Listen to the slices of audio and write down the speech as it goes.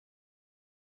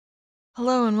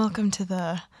Hello and welcome to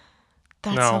the...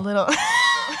 That's No. a little...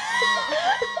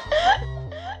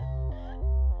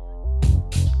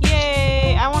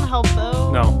 Yay! I want to help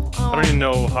though. No. Oh, I don't even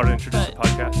know how to introduce a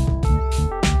podcast.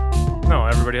 No,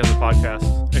 everybody has a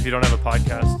podcast. If you don't have a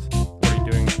podcast, what are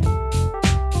you doing? It's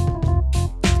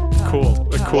cool.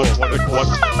 It's cool. What?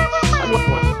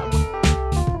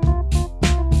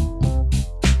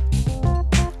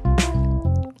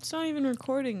 It's not even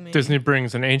recording me. Disney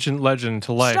brings an ancient legend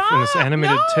to life in this Stop!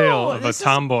 animated No! tale of This a is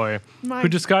tomboy my- who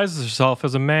disguises herself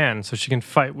as a man so she can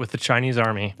fight with the Chinese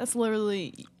army. That's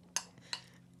literally...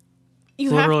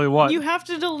 Literally what? You have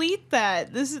to delete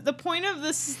that. This is the point of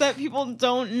this is that people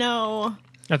don't know.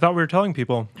 I thought we were telling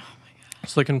people. Oh my god.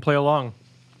 So they can play along.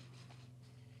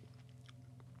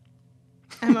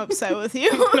 I'm upset with you.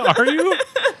 Are you?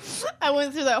 I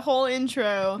went through that whole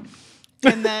intro,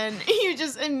 and then you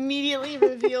just immediately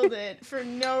revealed it for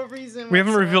no reason. We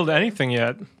haven't revealed whatsoever. anything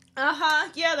yet.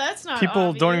 Yeah, that's not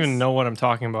People don't obvious. even know what I'm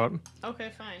talking about.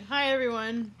 Okay, fine. Hi,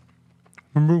 everyone.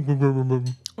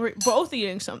 It's We're both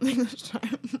eating something this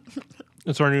time.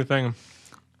 our new thing.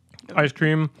 Ice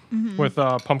cream with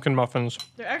pumpkin muffins.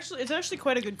 It's actually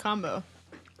quite a good combo.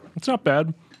 It's not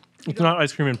bad. It's not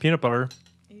ice cream and peanut butter.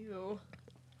 Ew.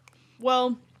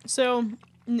 Well, so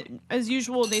as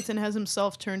usual, Nathan has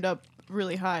himself turned up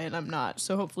really high, and I'm not.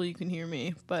 So hopefully you can hear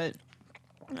me. But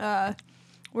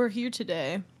we're here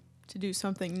today to do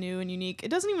something new and unique. It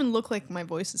doesn't even look like my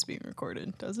voice is being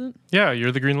recorded, does it? Yeah,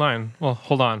 you're the green line. Well,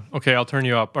 hold on. Okay, I'll turn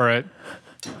you up. All right.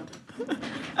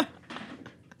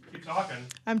 Keep talking.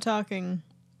 I'm talking.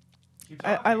 Keep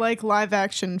I like live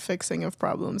action fixing of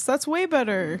problems. That's way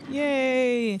better.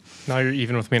 Yay. Now you're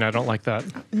even with me, and I don't like that.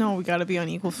 No, we got to be on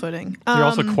equal footing. You're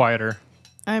also quieter.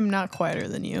 I'm not quieter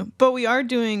than you, but we are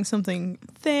doing something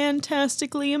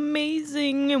fantastically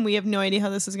amazing, and we have no idea how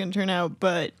this is going to turn out,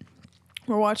 but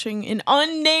we're watching an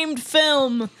unnamed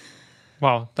film.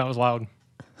 Wow, that was loud.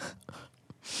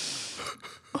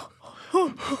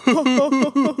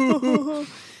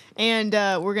 And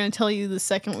we're going to tell you the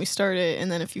second we start it,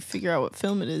 and then if you figure out what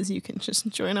film it is, you can just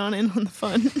join on in on the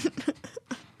fun.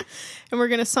 And we're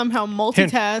going to somehow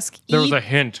multitask. There was eat. a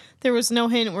hint. There was no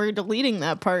hint. We're deleting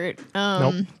that part. Nope.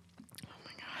 Oh my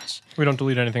gosh. We don't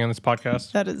delete anything on this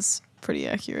podcast. That is pretty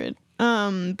accurate.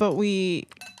 But we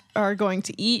are going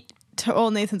to eat.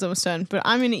 Nathan's almost done. But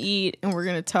I'm going to eat, and we're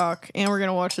going to talk, and we're going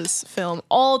to watch this film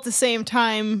all at the same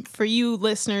time for you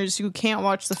listeners who can't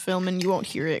watch the film, and you won't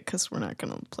hear it because we're not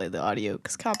going to play the audio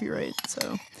because copyright.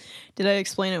 So did I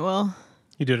explain it well?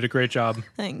 You did a great job.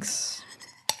 Thanks.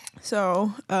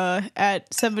 So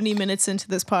at 70 minutes into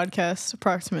this podcast,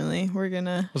 approximately, we're going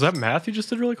to... Was that math you just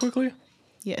did really quickly?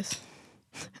 Yes.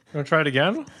 You want to try it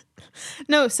again?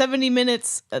 No, 70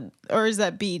 minutes, or is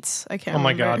that beats? I can't Oh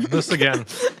my remember. god, this again.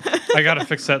 I gotta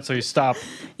fix that so you stop.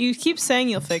 You keep saying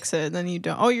you'll fix it, and then you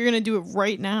don't. Oh, you're going to do it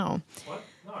right now. What?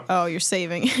 No, Oh, you're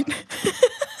saving it.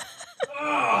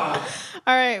 All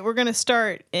right, we're going to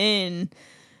start in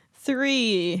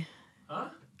 3. Huh?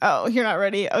 Oh, you're not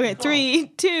ready. Okay,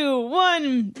 3, 2,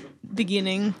 1,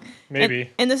 beginning. Maybe.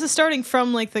 And this is starting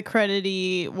from like the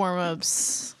credity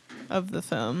warm-ups of the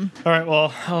film. All right,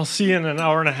 well, I'll see you in an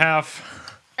hour and a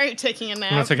half. Are you taking a I'm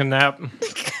gonna nap? take a nap.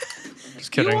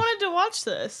 Just kidding. You wanted to watch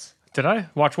this. Did I?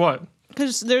 Watch what?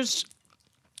 Because there's...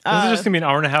 This is just gonna be an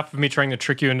hour and a half of me trying to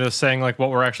trick you into saying like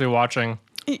what we're actually watching.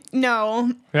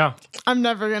 No, Yeah. I'm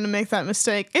never going to make that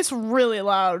mistake. It's really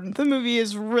loud. The movie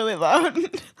is really loud.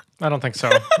 I don't think so.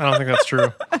 I don't think that's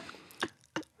true.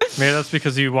 Maybe that's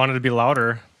because you wanted to be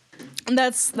louder.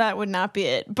 That would not be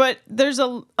it. But there's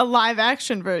a live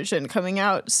action version coming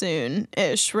out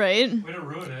soon-ish, right? Way to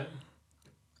ruin it.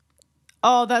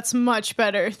 Oh, that's much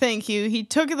better. Thank you. He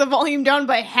took the volume down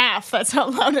by half. That's how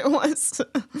loud it was.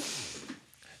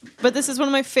 But this is one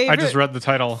of my I just read the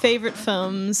title. favorite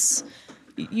films.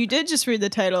 You did just read the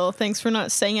title. Thanks for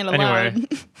not saying it aloud. Anyway,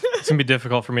 it's gonna be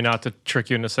difficult for me not to trick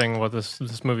you into saying what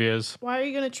this movie is Why are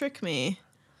you going to trick me?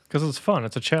 because it's fun.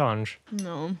 It's a challenge.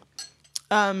 No.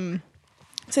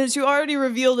 Since you already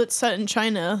revealed it's set in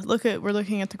China, we're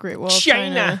looking at the Great Wall of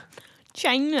China.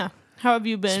 China. How have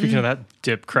you been? Speaking of that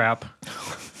dip crap,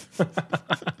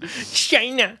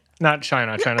 China, not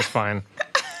China. China's fine.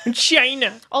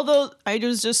 China. Although I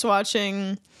was just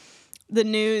watching the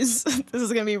news. This is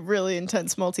going to be really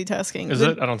intense multitasking. Is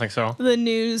it? I don't think so. The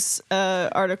news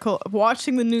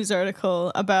watching the news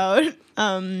article about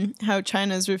how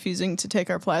China is refusing to take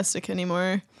our plastic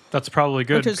anymore. That's probably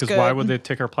good Which is because why good. would they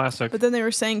take our plastic? But then they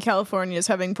were saying California is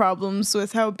having problems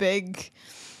with how big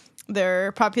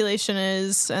their population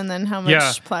is and then how much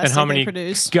Yeah, plastic and how they many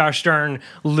produce. gosh darn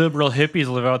liberal hippies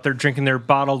live out there drinking their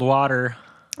bottled water.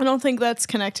 I don't think that's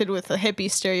connected with the hippie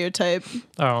stereotype.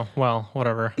 Oh, well,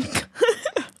 whatever.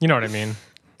 You know what I mean.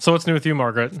 So what's new with you,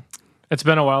 Margaret? It's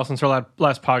been a while since our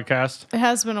last podcast. It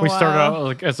has been a We while. started out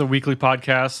like as a weekly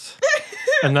podcast,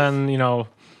 and then,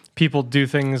 people do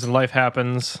things and life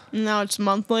happens. Now it's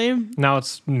monthly. Now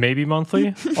it's maybe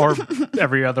monthly or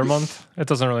every other month. It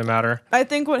doesn't really matter. I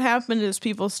think what happened is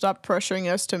people stopped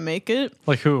pressuring us to make it.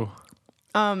 Like who?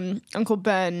 Uncle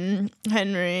Ben,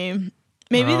 Henry.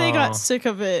 Maybe they Oh. got sick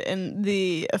of it and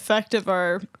the effect of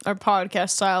our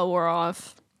podcast style wore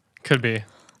off. Could be.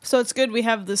 So it's good we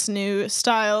have this new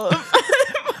style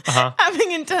of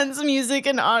having intense music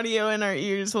and audio in our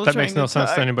ears. While That trying makes no to sense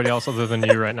talk. to anybody else other than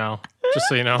you right now. Just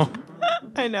so you know.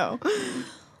 I know.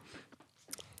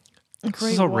 This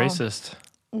is so racist.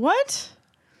 What?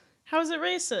 How is it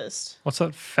racist? What's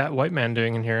that fat white man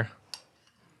doing in here?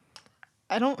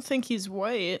 I don't think he's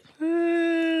white.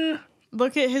 Eh,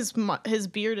 Look at his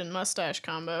beard and mustache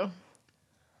combo.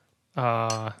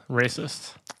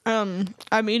 racist.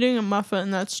 I'm eating a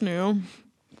muffin that's new.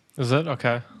 Is it?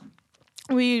 Okay.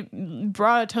 We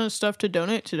brought a ton of stuff to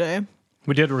donate today.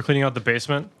 We did. We're cleaning out the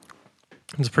basement.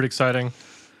 It's pretty exciting.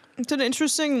 It's an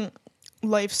interesting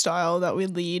lifestyle that we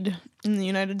lead in the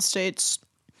United States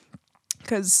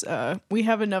because we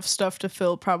have enough stuff to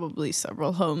fill probably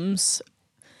several homes,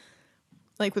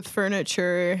 like with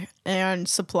furniture and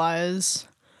supplies.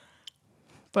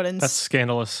 But That's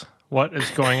scandalous. What is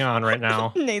going on right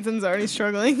now? Nathan's already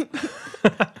struggling.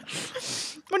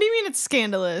 What do you mean it's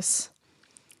scandalous?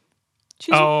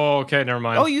 She's Oh, okay. Never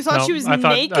mind. Oh, you thought No, she was I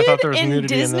thought naked there was in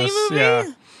nudity Disney in this. movie?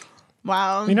 Yeah.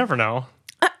 Wow. You never know.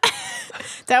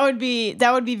 That would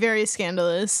be very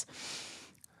scandalous.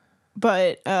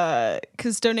 But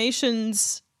because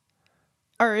donations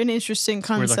are an interesting Weird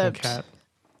looking concept. cat.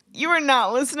 You are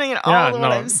not listening at Yeah, all to what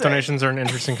no. I've said. Donations are an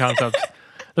interesting concept.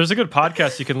 There's a good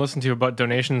podcast you can listen to about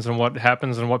donations and what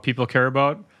happens and what people care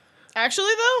about.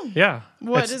 Actually, though, Yeah.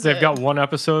 What is They've it? got one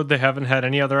episode. They haven't had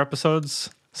any other episodes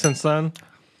since then.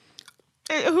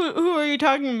 who are you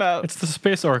talking about? It's the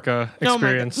Space Orca Oh my God.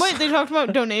 experience. Wait, they talked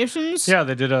about donations? Yeah,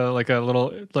 they did a little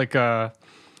an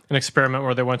experiment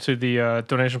where they went to the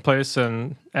donation place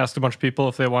and asked a bunch of people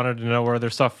if they wanted to know where their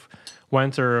stuff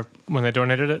went or when they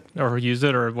donated it or used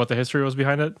it or what the history was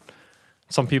behind it.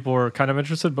 Some people were kind of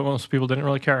interested, but most people didn't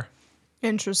really care.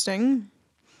 Interesting.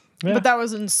 Yeah. But that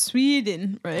was in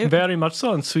Sweden, right? Very much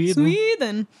so in Sweden.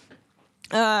 Sweden.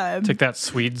 Take that,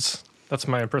 Swedes. That's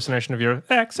my impersonation of your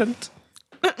accent.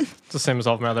 It's the same as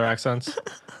all of my other accents.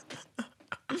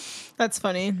 That's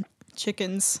funny.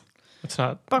 Chickens. It's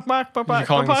not. Bark, bark, bark, bark, You're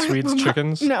calling the bark, Swedes bark.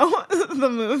 chickens? No, the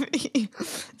movie.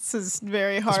 This is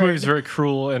very hard. This movie's very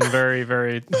cruel and very,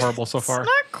 very horrible so far. It's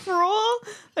not cruel.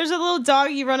 There's a little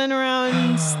doggy running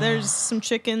around. There's some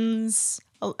chickens.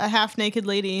 A half-naked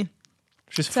lady.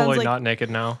 She's Sounds fully like- not naked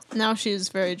now. Now she's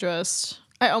very dressed.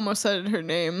 I almost said her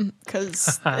name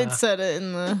because it said it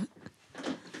in the.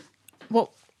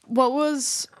 What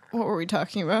were we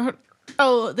talking about?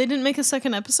 Oh, they didn't make a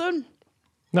second episode?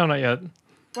 No, not yet.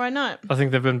 Why not? I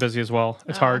think they've been busy as well.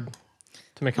 It's Oh. hard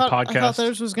to make a I thought podcast.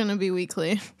 theirs was going to be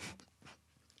weekly.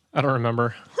 I don't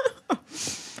remember.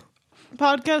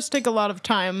 Podcasts take a lot of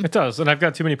time. It does, and I've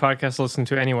got too many podcasts to listen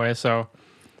to anyway. So,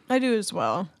 I do as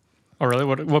well. oh really?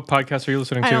 What podcast are you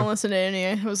listening I to? don't listen to any.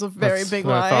 It was a very That's big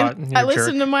what I lie. thought. You're I a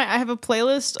listen jerk. to I have a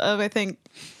playlist of I think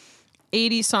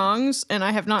 80 songs, and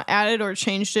I have not added or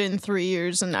changed it in 3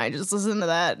 years, and I just listen to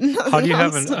that. How do you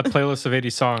have Nothing a else. playlist of 80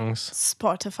 songs?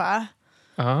 Spotify.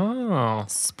 Oh,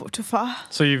 Spotify.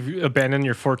 so you've abandoned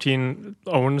your 14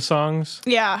 owned songs?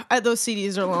 Yeah, those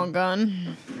CDs are long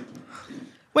gone.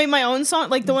 Wait, my own song,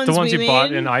 like the ones The ones we you made?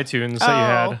 bought in iTunes that you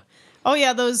had. Oh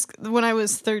yeah, those when I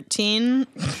was 13.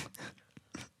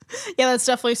 Yeah, that's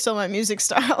definitely still my music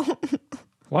style.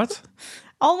 What?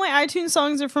 All my iTunes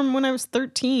songs are from when I was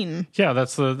 13. Yeah,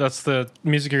 that's the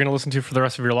music you're going to listen to for the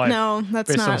rest of your life. No, that's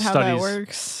based on not how that studies.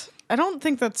 works. I don't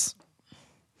think that's.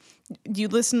 Do you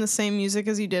listen to the same music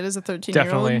as you did as a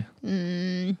 13-year-old?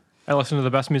 Definitely. I listened to the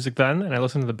best music then, and I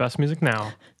listen to the best music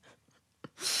now.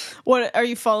 What are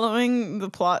you following the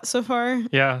plot so far?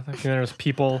 Yeah, I mean, there's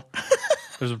people,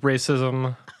 there's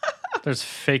racism, there's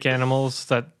fake animals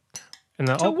that, and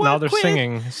then, now work they're with.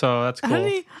 singing, so that's cool.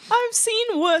 Honey, I've seen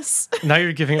wuss. Now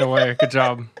you're giving it away. Good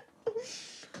job.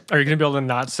 Are you gonna be able to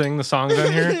not sing the songs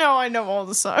on here? No, I know all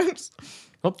the songs.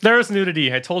 Oh, there's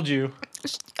nudity. I told you.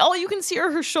 All you can see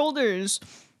are her shoulders.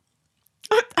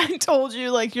 I told you,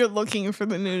 like, you're looking for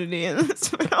the nudity in this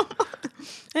film.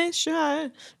 I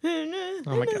tried.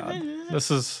 Oh my god,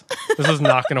 this is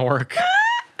not gonna work.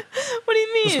 What do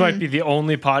you mean? This might be the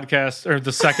only podcast or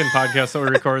the second podcast that we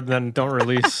record and then don't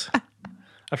release.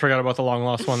 I forgot about the long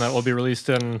lost one that will be released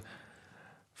in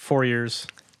 4 years.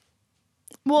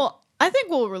 Well, I think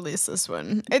we'll release this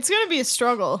one. It's going to be a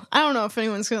struggle. I don't know if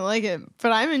anyone's going to like it,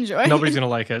 but I'm enjoying Nobody's it. going to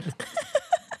like it.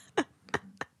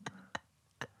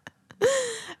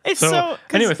 It's So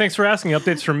anyway, thanks for asking.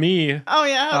 Updates from me. Oh,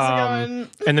 yeah. How's it going?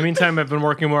 In the meantime, I've been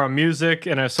working more on music,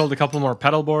 and I've sold a couple more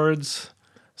pedal boards.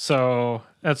 So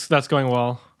that's going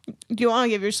well. Do you want to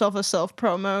give yourself a self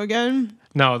promo again?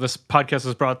 No, this podcast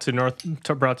is brought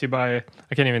to you by,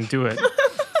 I can't even do it.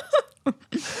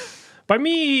 By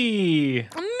me.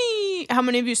 Me. How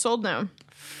many have you sold now?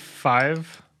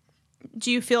 5.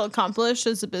 Do you feel accomplished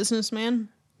as a businessman?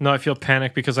 No, I feel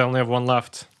panicked because I only have 1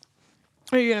 left.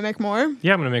 Are you going to make more?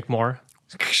 Yeah, I'm going to make more.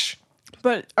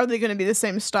 But are they going to be the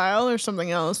same style or something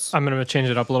else? I'm going to change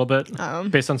it up a little bit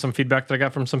based on some feedback that I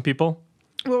got from some people.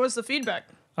 What was the feedback?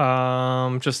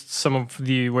 Just some of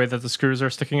the way that the screws are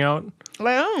sticking out.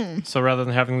 Oh. So rather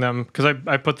than having them, because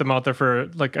I put them out there for,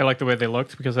 like, I like the way they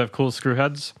looked because I have cool screw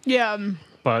heads, Yeah.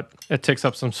 but it takes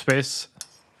up some space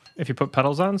if you put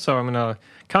pedals on. So I'm going to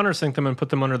countersink them and put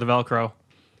them under the Velcro.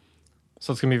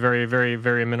 So it's going to be very, very,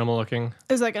 very minimal looking.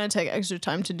 Is that going to take extra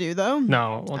time to do, though?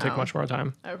 No, it won't take much more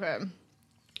time. Okay.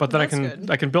 But then That's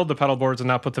good. I can build the pedal boards and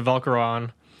not put the Velcro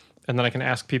on, and then I can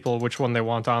ask people which one they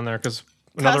want on there. Because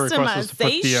another request was to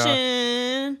put the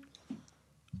Customization.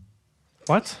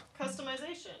 what?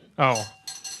 Customization. Oh,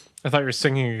 I thought you were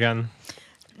singing again.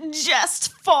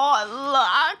 Just for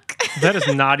luck. That is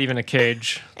not even a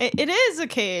cage. It is a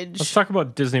cage. Let's talk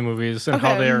about Disney movies and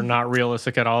how Okay. they are not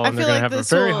realistic at all, I and they're feel going to like have a this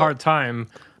very will- hard time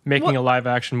making What- a live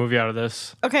action movie out of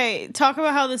this. Okay, talk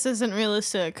about how this isn't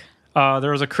realistic.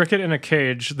 There was a cricket in a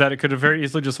cage that it could have very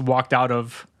easily just walked out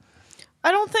of.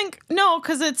 I don't think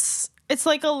because it's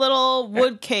like a little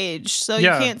wood cage, so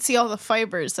Yeah. you can't see all the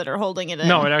fibers that are holding it in.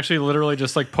 No, it actually literally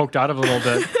just like poked out of a little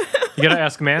bit. You got to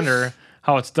ask Mander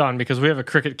how it's done because we have a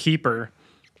cricket keeper,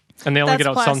 and they only That's get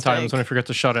out plastic. sometimes when we forget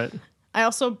to shut it. I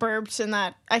also burped in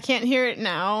that. I can't hear it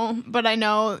now, but I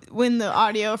know when the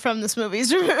audio from this movie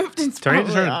is removed, it's Do I need probably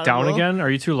to turn it down audible. again? Are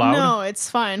you too loud? No, it's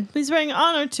fine. Please bring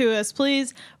honor to us.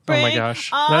 Please Oh bring my gosh.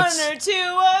 honor to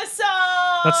us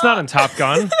all. That's not in Top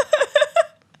Gun.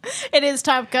 It is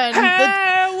Top Gun.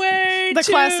 Highway the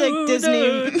to classic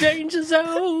Disney- the danger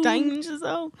zone. Danger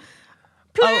Zone.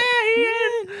 Playing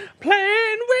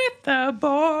with the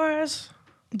boys.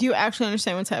 Do you actually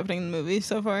understand what's happening in the movie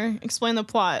so far? Explain the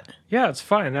plot. Yeah, it's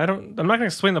fine. I'm not going to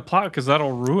explain the plot because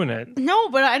that'll ruin it. No,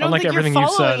 but I don't Unlike think you're everything you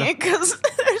following said. it because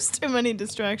there's too many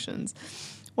distractions.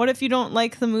 What if you don't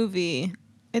like the movie?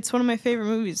 It's one of my favorite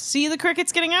movies. See, the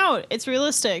cricket's getting out. It's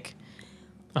realistic.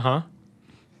 Why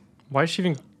is she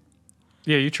even?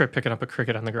 Yeah, you try picking up a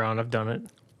cricket on the ground. I've done it.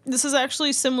 This is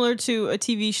actually similar to a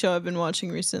TV show I've been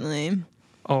watching recently.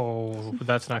 Oh,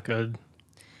 that's not good.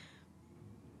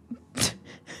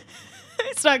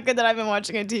 It's not good that I've been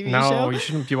watching a TV No, show. you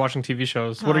shouldn't be watching TV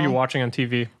shows. What are you Oh. watching on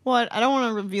TV? What? I don't want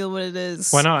to reveal what it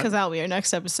is. Why not? Because that'll be our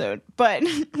next episode. But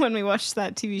when we watch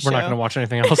that TV show. We're not going to watch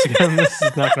anything else again. This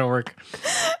is not going to work.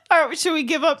 All right, should we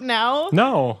give up now?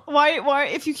 No, Why?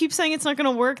 If you keep saying it's not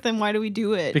going to work, then why do we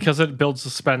do it? because it builds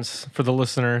suspense for the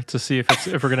listener to see if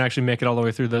we're going to actually make it all the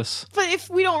way through this. But if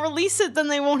we don't release it, then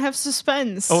they won't have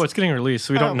suspense. Oh, it's getting released,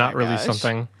 so we Oh don't my not release gosh.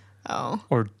 something. Oh.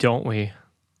 Or don't we?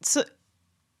 So,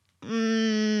 I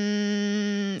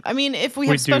mean, if we We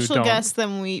have do, special don't. guests,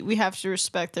 then we have to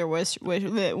respect their wishes.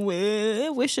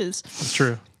 It's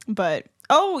true. But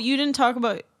you didn't talk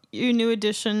about your new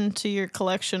addition to your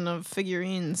collection of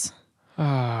figurines.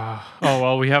 Oh,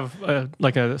 well, we have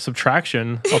like a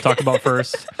subtraction I'll talk about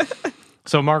first.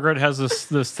 So Margaret has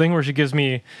this thing where she gives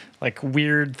me like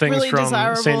weird things Really from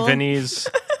desirable. St. Vinny's,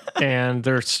 and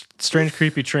they're strange,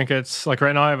 creepy trinkets. Like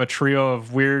right now, I have a trio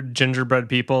of weird gingerbread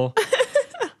people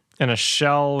and a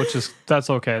shell, that's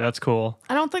okay. That's cool.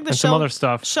 I don't think the And some shell other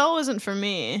stuff. shell isn't for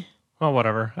me. Well,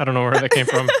 whatever. I don't know where that came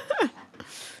from.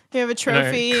 You have a And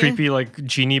trophy, a creepy like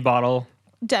genie bottle.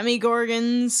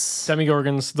 demigorgons.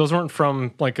 Demigorgons. Those weren't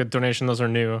from like a donation. Those are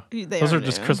new. Those are are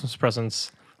just new. Christmas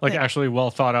presents. Like actually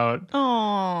well thought out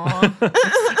Aww.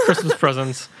 Christmas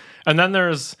presents. And then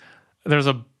there's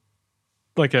a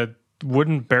like a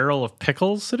wooden barrel of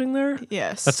pickles sitting there.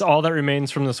 Yes. That's all that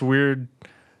remains from this weird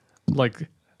like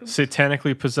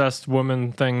satanically possessed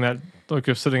woman thing that like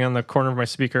was sitting on the corner of my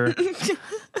speaker.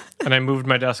 And I moved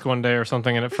my desk one day or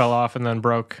something and it fell off and then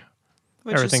broke.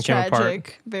 Which everything is came apart.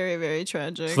 tragic. Very, very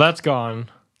tragic. So that's gone,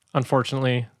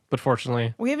 unfortunately, but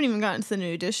fortunately. We haven't even gotten to the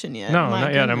new edition yet. No, My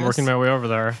not yet. I'm goodness. working my way over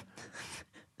there.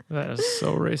 That is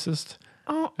so racist.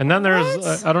 Oh, And then there's,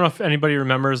 what? I don't know if anybody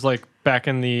remembers, like back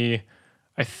in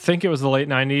I think it was the late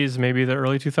 90s, maybe the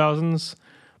early 2000s,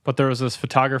 but there was this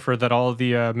photographer that all of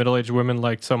the middle-aged women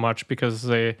liked so much because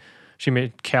she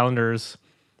made calendars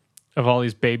of all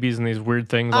these babies and these weird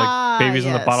things, like babies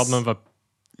in the bottom of a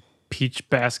peach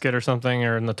basket or something,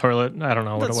 or in the toilet. I don't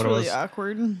know what it was. That's really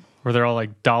awkward. Where they're all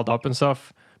like dolled up and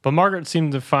stuff. But Margaret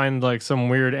seemed to find like some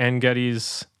weird Ann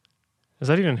Getty's. Is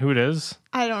that even who it is?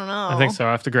 I don't know. I think so.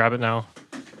 I have to grab it now.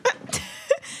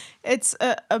 It's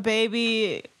a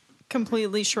baby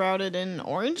completely shrouded in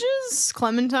oranges,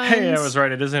 clementines. Hey, I was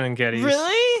right. It is Ann Getty's.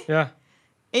 Really? Yeah.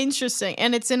 Interesting.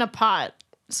 And it's in a pot,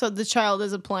 so the child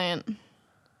is a plant.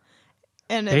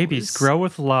 And Babies Grow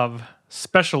with Love,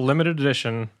 special limited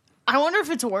edition. I wonder if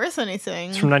it's worth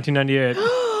anything. It's from 1998.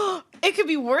 It could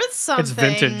be worth something. It's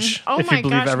vintage. Oh if my you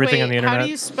believe gosh, everything wait, on the internet. How do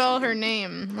you spell her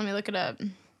name? Let me look it up.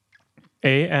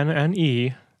 ANNE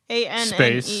ANNE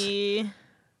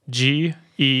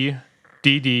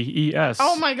GEDDES.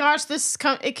 Oh my gosh,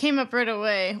 it came up right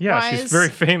away. Yeah, she's very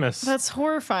famous. That's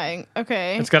horrifying.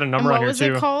 Okay. It's got a number on here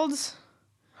too. What was it called?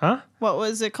 Huh? What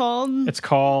was it called? It's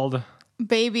called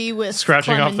Baby with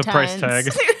Scratching Off the Price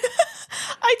Clementines. Tag.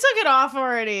 I took it off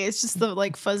already. It's just the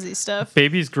like fuzzy stuff.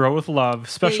 Babies Grow with Love,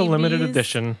 special limited Babies.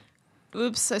 edition.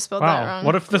 Oops, I spelled that Wow. wrong.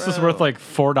 What if this is worth like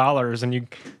 $4 and you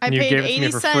I gave paid it to 80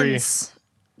 me for free? cents.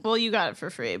 Well, you got it for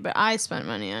free, but I spent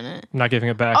money on it. I'm not giving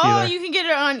it back Oh, either. you can get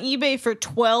it on eBay for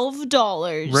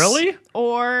 $12. Really?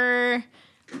 Or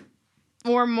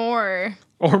more.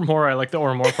 Or more. I like the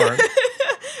or more part.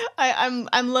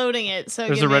 I'm loading it. So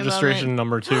There's give a me registration moment.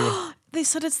 number too. They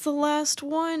said it's the last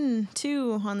one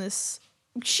too on this.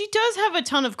 She does have a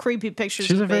ton of creepy pictures.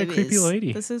 She's of a very babies. creepy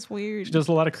lady. This is weird. She does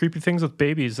a lot of creepy things with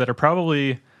babies that are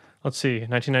probably, let's see,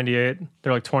 1998.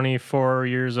 They're like 24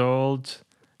 years old.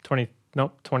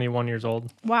 21 years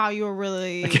old. Wow, you were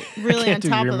really on can't do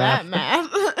top your of that math.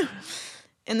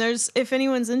 And if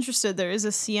anyone's interested, there is a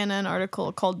CNN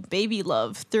article called "Baby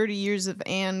Love: 30 Years of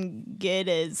Ann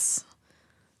Geddes."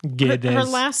 Her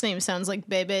last name sounds like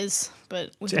Bebes,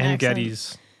 but with an Ann accent.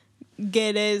 Getty's.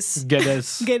 Geddes.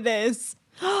 Geddes. Geddes.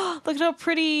 Look at how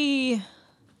pretty.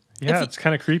 Yeah, it's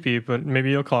kind of creepy, but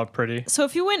maybe you'll call it pretty. So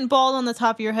if you went bald on the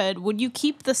top of your head, would you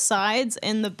keep the sides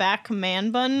and the back man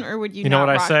bun, or would you? You know not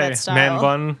what I rock say? That style? Man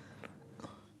bun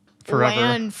forever.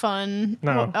 Land fun.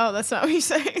 No. Oh, that's not what you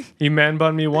say. You man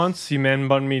bun me once, you man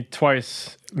bun me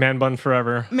twice. Man bun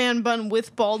forever. Man bun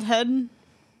with bald head.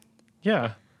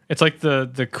 Yeah. It's like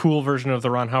the cool version of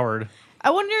the Ron Howard. I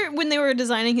wonder when they were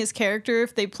designing his character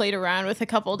if they played around with a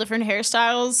couple different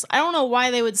hairstyles. I don't know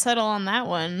why they would settle on that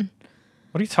one.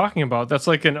 What are you talking about? That's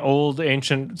like an old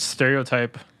ancient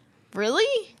stereotype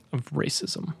Really? of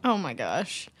racism. Oh my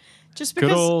gosh. Just Good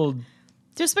because old.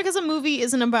 just because a movie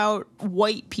isn't about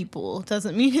white people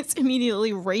doesn't mean it's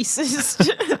immediately racist.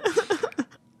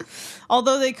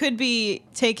 Although they could be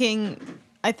taking,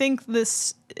 I think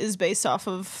this is based off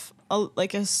of a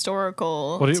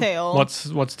historical tale.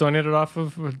 What's donated off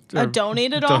of?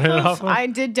 Donated off of? I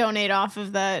did donate off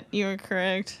of that. You were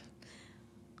correct.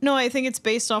 No, I think it's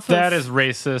based off of... That is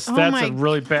racist. That's a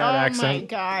really bad accent. Oh my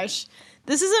gosh.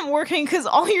 This isn't working because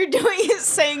all you're doing is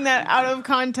saying that out of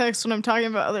context when I'm talking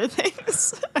about other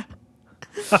things.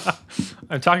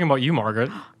 I'm talking about you,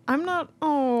 Margaret. I'm not...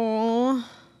 Oh.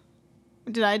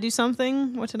 Did I do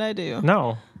something? What did I do?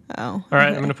 No. Oh. All right,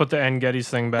 I'm going to put the Ann Getty's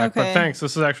thing back. Okay. But thanks.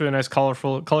 This is actually a nice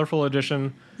colorful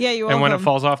edition. Yeah, you're And welcome. when it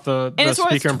falls off the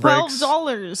speaker and breaks,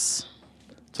 $12.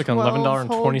 it's like an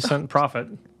 $11.20 profit.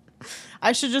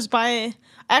 I should just buy...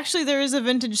 Actually, there is a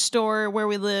vintage store where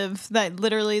we live that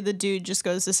literally the dude just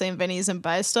goes to St. Vinny's and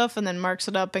buys stuff and then marks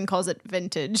it up and calls it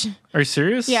vintage. Are you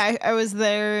serious? Yeah, I was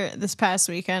there this past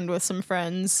weekend with some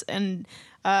friends, and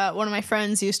one of my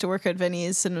friends used to work at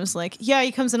Vinny's and was like, yeah,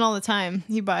 he comes in all the time.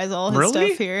 He buys all his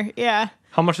stuff here. Yeah.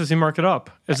 How much does he mark it up?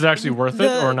 Is it actually worth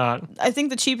it or not? I think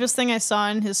the cheapest thing I saw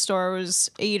in his store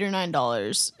was $8 or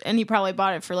 $9, and he probably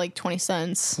bought it for like 20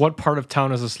 cents. What part of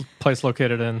town is this place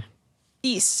located in?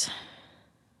 East.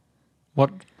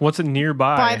 What's it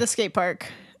nearby? By the skate park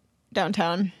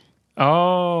downtown.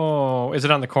 Oh, is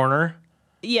it on the corner?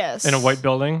 Yes. In a white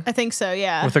building? I think so,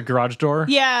 yeah. With a garage door?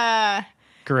 Yeah.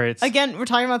 Great. Again, we're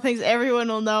talking about things everyone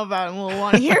will know about and will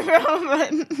want to hear from.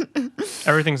 But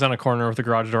Everything's on a corner with a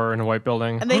garage door in a white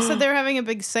building. and they said they were having a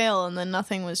big sale and then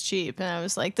nothing was cheap. And I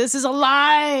was like, this is a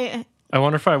lie. I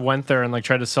wonder if I went there and like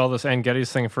tried to sell this Ann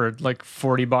Getty's thing for like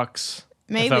 $40.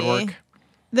 Maybe. If that'd work.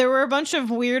 There were a bunch of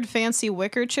weird fancy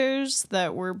wicker chairs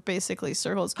that were basically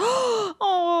circles.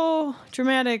 Oh,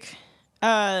 dramatic.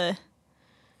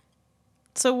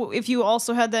 So if you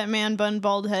also had that man bun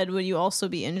bald head, would you also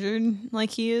be injured like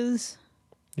he is?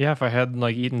 Yeah, if I had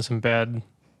like eaten some bad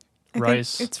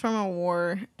rice. It's from a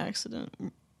war accident.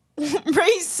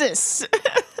 Racist.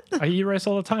 I eat rice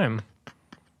all the time.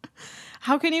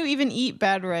 How can you even eat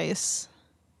bad rice?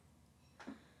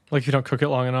 Like if you don't cook it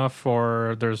long enough,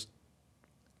 or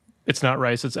it's not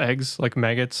rice, it's eggs, like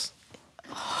maggots.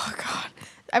 Oh God.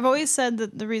 I've always said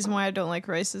that the reason why I don't like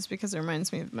rice is because it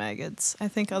reminds me of maggots. I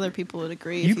think other people would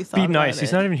agree if you thought be about nice. it.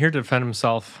 He's not even here to defend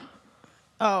himself.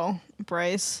 Oh,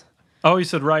 Bryce. Oh, you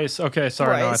said rice. Okay,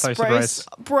 sorry. No, I thought you said rice.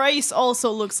 Bryce also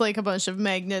looks like a bunch of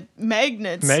magnets.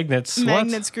 Magnets.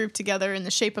 Magnets grouped together in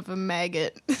the shape of a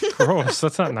maggot. Gross.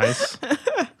 That's not nice.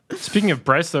 Speaking of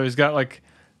Bryce, though, he's got like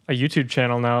a YouTube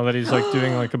channel now that he's like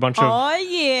doing like a bunch of Oh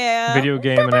yeah. video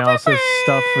game analysis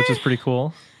stuff, which is pretty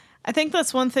cool. I think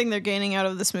that's one thing they're gaining out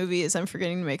of this movie is I'm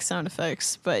forgetting to make sound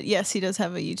effects. But yes, he does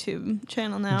have a YouTube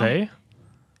channel now. They?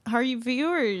 How are you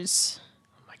viewers?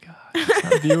 Oh my God. It's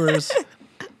not viewers.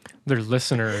 They're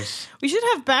listeners. We should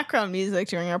have background music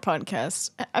during our podcast.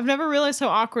 I've never realized how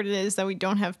awkward it is that we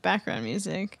don't have background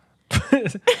music.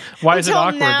 Why is it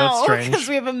awkward? That's Because strange.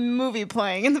 we have a movie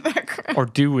playing in the background. Or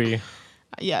do we?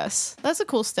 Yes. That's a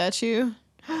cool statue.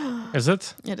 Is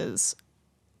it? It is.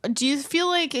 Do you feel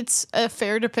like it's a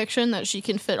fair depiction that she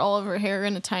can fit all of her hair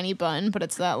in a tiny bun, but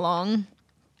it's that long?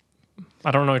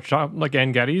 I don't know. Like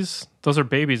Ann Geddes? Those are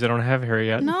babies. They don't have hair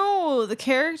yet. No, the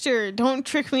character. Don't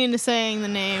trick me into saying the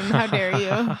name. How dare you?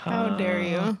 How dare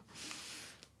you?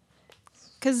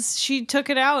 Because she took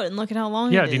it out and look at how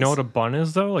long it is. Do you know what a bun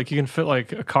is, though? Like you can fit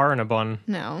like a car in a bun.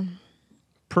 No.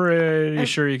 Pretty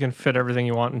sure you can fit everything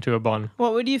you want into a bun.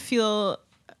 What would you feel?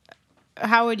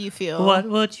 How would you feel? What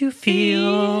would you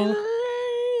feel?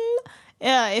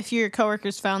 Yeah, if your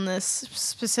coworkers found this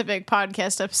specific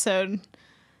podcast episode.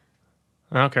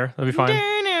 I don't care. That'd be fine.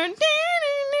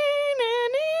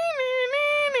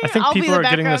 I think I'll be people the are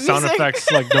getting the background sound music.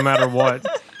 effects like no matter what.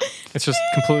 It's just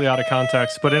completely out of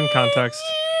context. But in context,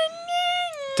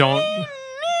 don't.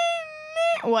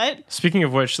 What? Speaking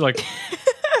of which, like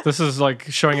this is like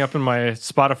showing up in my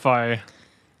Spotify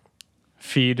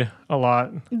feed a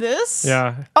lot. This?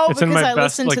 Yeah. Oh, it's in because my I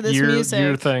best listened like to this year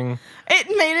music. thing. It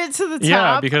made it to the top.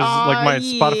 Yeah, because like my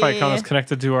Spotify account yeah. is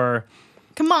connected to our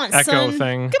Come on, Echo son.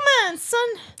 thing. Come on, son.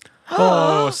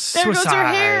 Oh, There suicide. goes her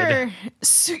hair.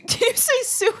 Did you say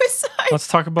suicide? Let's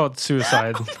talk about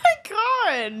suicide. Oh my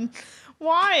god.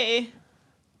 Why?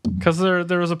 Because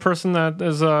there was a person that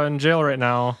is in jail right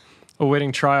now,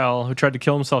 awaiting trial, who tried to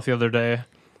kill himself the other day,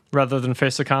 rather than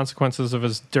face the consequences of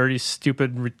his dirty,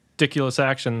 stupid, ridiculous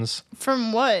actions.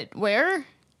 From what? Where?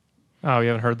 Oh, you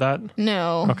haven't heard that?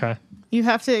 No. Okay. You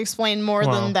have to explain more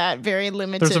Well, than that very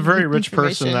limited. There's a very rich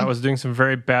person information. that was doing some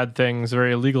very bad things,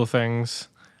 very illegal things,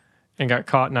 and got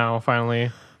caught now, finally,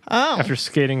 Oh. after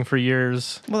skating for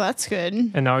years. Well, that's good.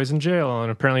 And now he's in jail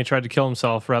and apparently tried to kill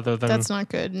himself rather than That's not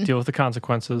good. deal with the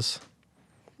consequences.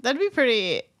 That'd be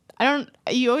pretty.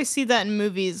 You always see that in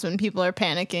movies when people are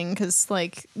panicking because,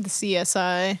 like, the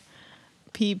CSI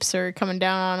peeps are coming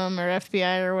down on them or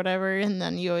FBI or whatever. And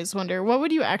then you always wonder, what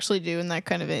would you actually do in that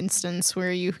kind of instance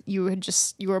where you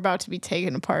were about to be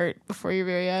taken apart before your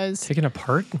very eyes? Taken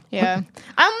apart? Yeah.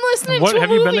 I'm listening What, to a have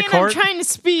movie you been to and court? I'm trying to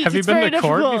speak. Have you It's been very to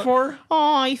court difficult. before?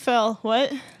 Oh, he fell.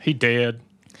 What? He did.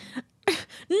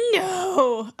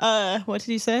 No. What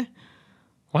did you say?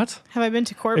 What? Have I been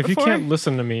to court If before? you can't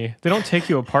listen to me, they don't take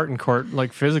you apart in court,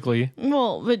 like physically.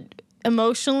 Well, but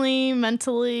emotionally,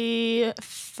 mentally,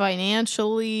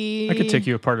 financially. I could take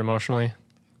you apart emotionally.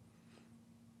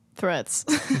 Threats.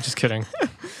 I'm just kidding.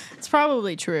 It's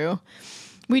probably true.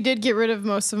 We did get rid of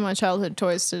most of my childhood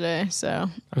toys today, so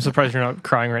I'm surprised you're not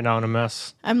crying right now in a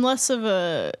mess. I'm less of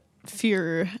a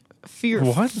fear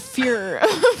What? fear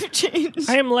of change.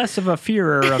 I am less of a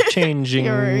fearer of changing.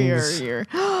 Fear.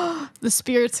 The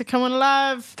spirits are coming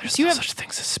alive. There's do you no have such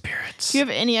things as spirits. do you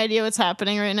have any idea what's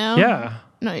happening right now? Yeah.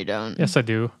 No, you don't. Yes, I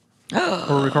do.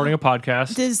 We're recording a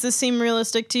podcast. Does this seem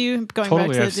realistic to you? Going back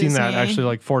Totally. to the I've seen that Disney, actually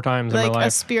like 4 times in like my a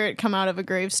life. spirit come out of a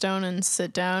gravestone and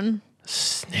sit down.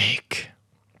 Snake.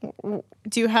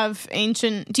 Do you have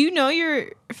do you know your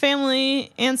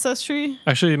family ancestry?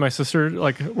 Actually, my sister,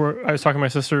 I was talking to my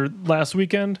sister last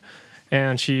weekend,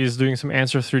 and she's doing some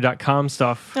Answer3.com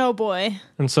stuff. Oh boy.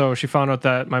 And so she found out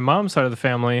that my mom's side of the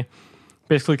family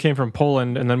basically came from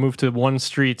Poland and then moved to one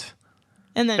street,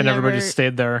 And then and everybody never- just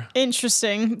stayed there.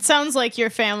 Interesting. Sounds like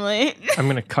your family. I'm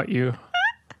going to cut you.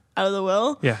 Out of the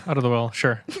will. Yeah, out of the will,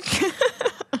 sure.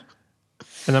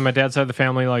 And then my dad's side of the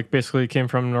family, basically came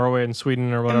from Norway and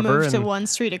Sweden or And whatever. moved to and one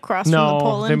street across from the no, they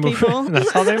Poland moved. people.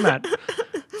 That's how they met.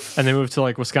 And they moved to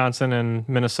Wisconsin and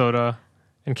Minnesota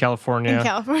and California, In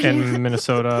California. and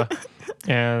Minnesota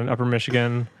and Upper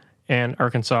Michigan and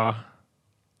Arkansas.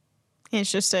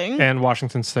 Interesting. and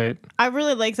Washington State. I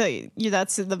really like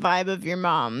that's the vibe of your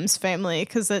mom's family,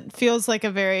 because it feels like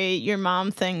a very your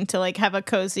mom thing to like have a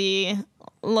cozy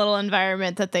little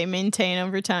environment that they maintain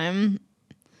over time.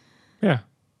 Yeah.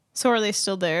 So are they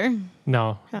still there?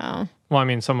 No. Oh. Well, I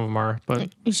mean, some of them are, but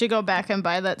You should go back and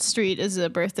buy that street as a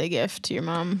birthday gift to your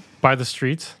mom. buy the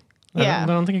street. Yeah. I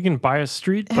don't think you can buy a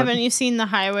street. But Haven't you seen the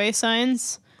highway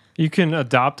signs? you can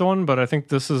adopt one, but I think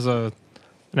this is an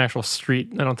actual street.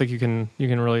 I don't think you can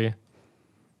really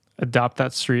adopt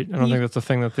that street. I don't think that's a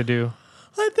thing that they do.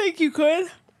 I think you could.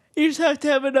 You just have to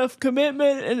have enough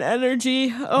commitment and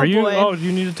energy. Oh, Are you? boy. Oh, do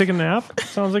you need to take a nap?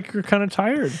 Sounds like you're kind of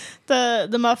tired.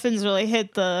 The muffins really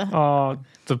hit the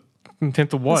Hit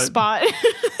the what? spot.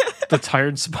 The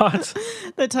tired spot.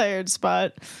 The tired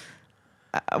spot.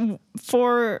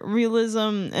 For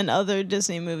realism and other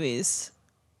Disney movies.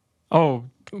 Oh,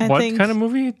 I what think- kind of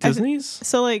movie? Disney's?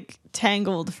 So, like,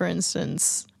 Tangled, for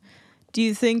instance. Do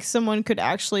you think someone could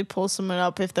actually pull someone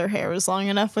up if their hair was long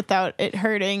enough without it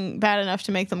hurting bad enough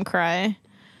to make them cry?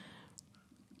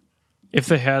 If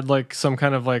they had like some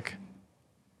kind of like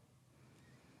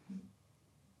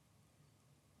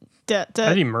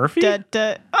Eddie Murphy?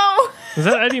 Oh, Is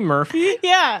that Eddie Murphy?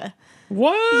 yeah.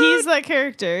 What? He's that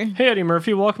character. Hey, Eddie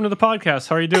Murphy, welcome to the podcast.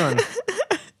 How are you doing?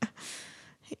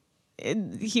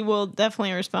 He will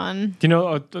definitely respond. Do you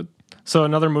know? So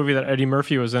another movie that Eddie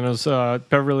Murphy was in is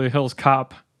Beverly Hills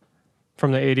Cop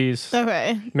from the 80s.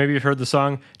 Okay. Maybe you've heard the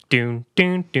song. Doon,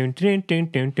 doon, doon, doon, doon,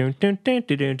 doon, doon, doon, doon,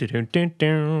 doon, doon, doon,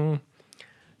 doon.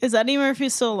 Is Eddie Murphy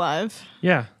still alive?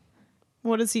 Yeah,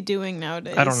 What is he doing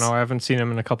nowadays? I don't know. I haven't seen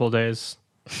him in a couple of days.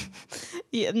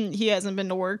 He hasn't been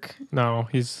to work. No,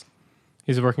 he's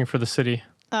working for the city.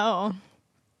 Oh.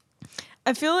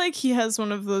 I feel like he has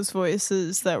one of those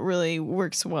voices that really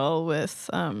works well with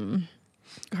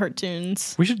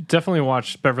cartoons. We should definitely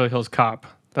watch Beverly Hills Cop.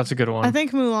 That's a good one. I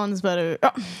think Mulan's better.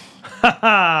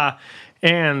 Oh.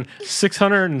 And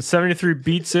 673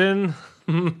 beats in.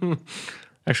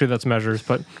 Actually, that's measures,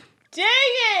 but Dang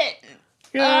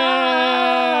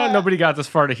it! nobody got this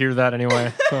far to hear that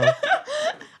anyway. So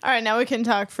All right, now we can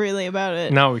talk freely about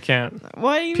it. no, we can't.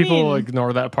 What do you People mean? will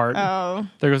ignore that part. Oh.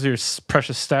 There goes your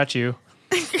precious statue.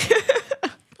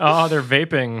 Oh, they're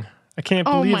vaping. I can't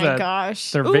Oh believe my that.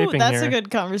 gosh. They're Ooh, vaping that's here. a good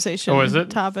conversation. Oh, is it?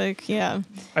 Topic, yeah.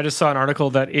 I just saw an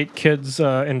article that 8 kids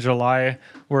in July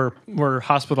were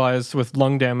hospitalized with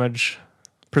lung damage,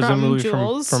 presumably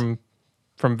Juuls?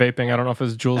 from vaping. I don't know if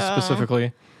it's Juuls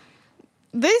specifically.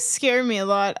 They scare me a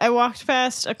lot. I walked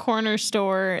past a corner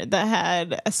store that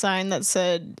had a sign that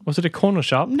said, Was it a corner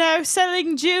shop? "No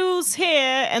selling jewels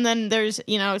here." And then there's,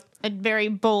 a very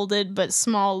bolded but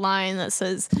small line that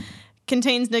says,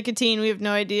 "Contains nicotine. We have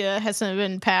no idea. Hasn't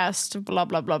been passed. Blah,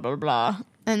 blah, blah, blah, blah."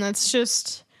 And that's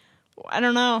just, I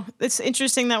don't know. It's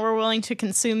interesting that we're willing to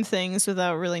consume things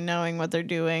without really knowing what they're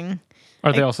doing.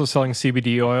 Are they also selling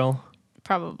CBD oil?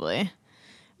 Probably.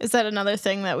 Is that another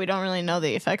thing that we don't really know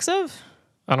the effects of?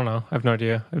 I don't know. I have no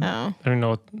idea. No. I don't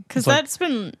know. Because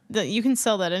you can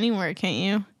sell that anywhere, can't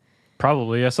you?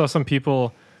 Probably. I saw some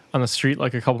people on the street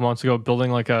like a couple months ago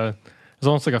building it was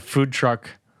almost like a food truck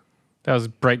that was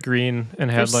bright green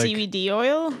and had For like CBD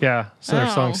oil? yeah. So they're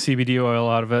selling Oh. CBD oil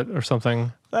out of it or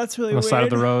something That's really on the weird. side of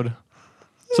the road.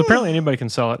 So apparently anybody can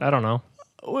sell it. I don't know.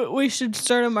 We should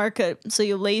start a market so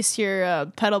you lace your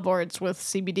pedal boards with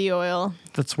CBD oil.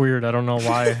 That's weird. I don't know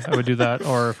why I would do that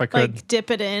or if I could. Like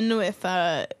dip it in with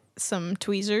some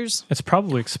tweezers. It's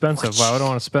probably expensive. Why would I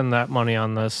want to spend that money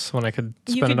on this when I could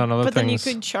spend it on other but things?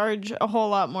 then you could charge a whole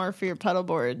lot more for your pedal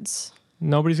boards.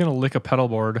 Nobody's going to lick a pedal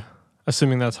board,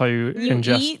 assuming that's how you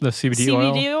ingest eat the CBD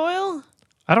oil. CBD oil?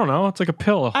 I don't know. It's like a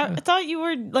pill. I thought you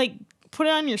were like put it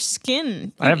on your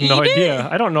skin. I have You no eat idea.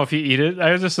 it? I don't know if you eat it.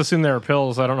 I just assume they were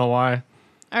pills. I don't know why.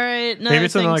 All right, Maybe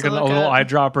it's in like a little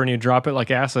eyedropper and you drop it like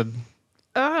acid,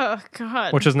 Oh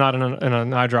God! which is not in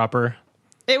an eyedropper.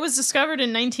 It was discovered in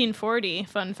 1940.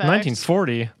 Fun fact.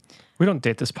 1940. We don't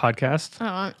date this podcast.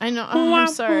 Oh, I know. Oh, I'm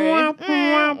sorry.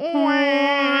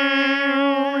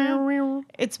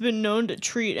 It's been known to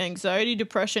treat anxiety,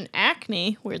 depression,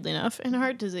 acne, weirdly enough, and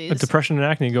heart disease. Depression and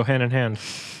acne go hand in hand.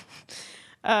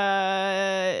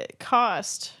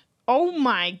 Cost. Oh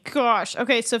my gosh.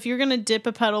 Okay, so if you're gonna dip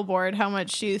a pedal board, how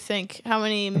much do you think? How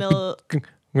many I'm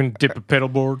gonna dip a pedal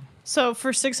board. So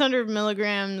for 600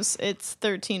 milligrams, it's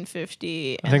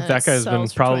 $13.50. I think that guy's been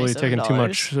probably taking too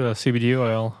much CBD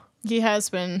oil. He has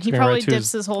been. He going probably right to dips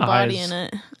his his whole body eyes. in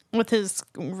it with his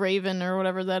Raven or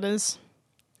whatever that is.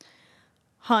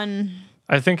 Hun.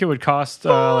 I think it would cost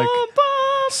like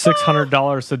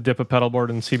 $600 to dip a pedal board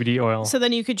in CBD oil. So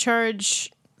then you could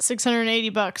charge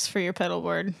 $680 for your pedal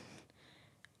board.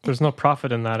 There's no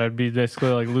profit in that. I'd be basically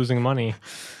like losing money.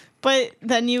 But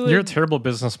then you would. You're a terrible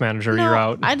business manager. No, You're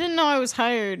out. I didn't know I was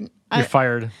hired. You're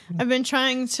fired. I've been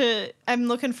trying to. I'm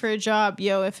looking for a job,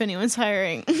 yo. If anyone's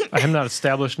hiring. I am not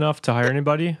established enough to hire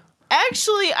anybody.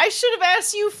 Actually, I should have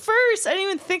asked you first. I didn't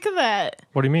even think of that.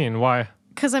 What do you mean? Why?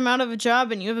 Because I'm out of a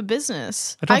job and you have a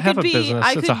business. I don't have a business.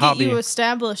 I It's could a hobby. get you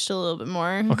established a little bit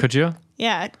more. Oh, could you?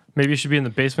 Yeah, Maybe you should be in the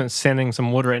basement sanding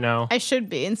some wood right now. I should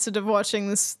be instead of watching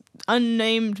this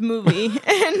unnamed movie.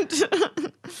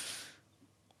 And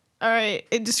all right,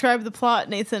 describe the plot,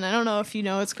 Nathan. I don't know if you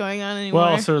know what's going on anymore.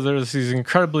 Well, so there's these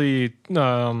incredibly.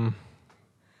 Oh,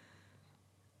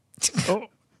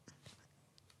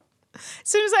 As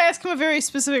soon as I ask him a very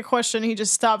specific question, he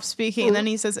just stops speaking, and then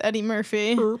he says Eddie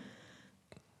Murphy.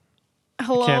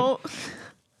 Hello.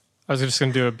 I was just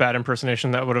going to do a bad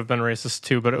impersonation that would have been racist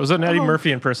too, but it was an Eddie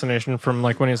Murphy impersonation from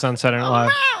like when he was on Saturday Night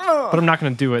Live. But I'm not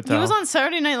going to do it though. He was on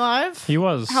Saturday Night Live? He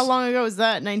was. How long ago was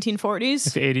that? 1940s?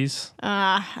 Like the 80s.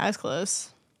 I was close.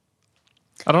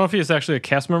 I don't know if he was actually a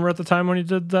cast member at the time when he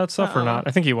did that stuff or not.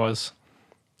 I think he was.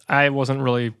 I wasn't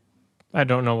really. I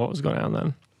don't know what was going on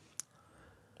then.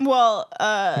 Well,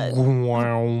 at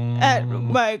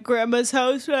my grandma's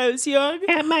house when I was young.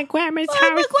 At my grandma's At house.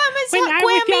 my grandma's When house, I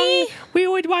was Grammy. young, we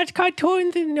would watch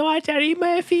cartoons and watch Eddie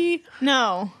Murphy.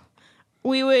 No.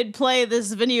 We would play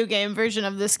this video game version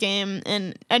of this game,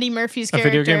 and Eddie Murphy's A character.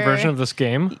 video game version of this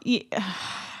game. Yeah.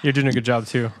 You're doing a good job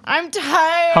too. I'm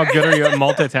tired. How good are you at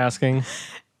multitasking?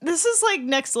 This is like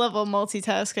next level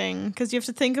multitasking because you have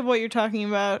to think of what you're talking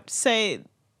about, say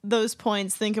those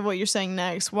points, think of what you're saying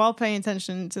next while paying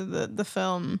attention to the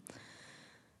film.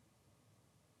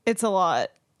 It's a lot.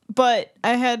 But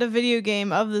I had a video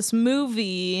game of this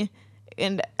movie,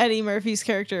 and Eddie Murphy's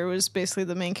character was basically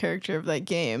the main character of that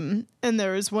game. And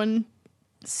there was one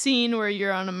scene where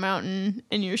you're on a mountain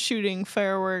and you're shooting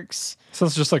fireworks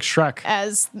Sounds just like Shrek.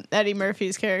 as Eddie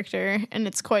Murphy's character, and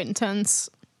it's quite intense.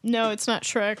 No, it's not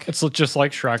Shrek. It's just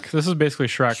like Shrek. This is basically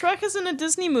Shrek. Shrek isn't a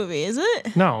Disney movie, is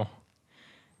it? No.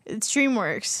 It's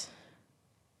DreamWorks.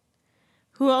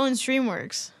 Who owns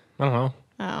DreamWorks? I don't know.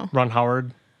 Oh. Ron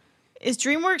Howard. Is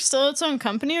DreamWorks still its own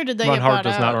company, or did they Ron get Howard bought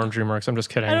does out? not own DreamWorks. I'm just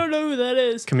kidding. I don't know who that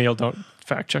is. Camille, don't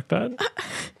fact check that.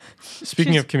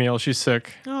 Speaking of Camille, she's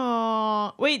sick.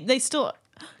 Oh, wait, they still...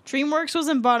 DreamWorks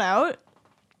wasn't bought out?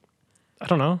 I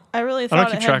don't know. I really don't thought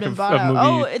keep it had track been of bought out. movie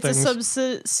Oh, it's things. a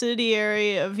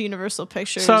subsidiary of Universal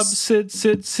Pictures.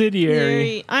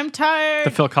 Subsidiary. I'm tired.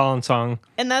 The Phil Collins song.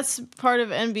 And that's part of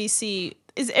NBC.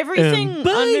 Is everything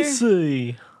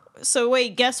under... So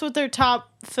wait, guess what their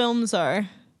top films are?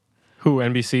 Who,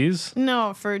 NBC's?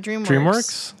 No, for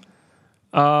DreamWorks.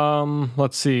 DreamWorks?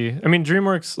 Let's see. I mean,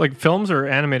 DreamWorks, like films or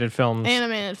animated films?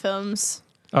 Animated films.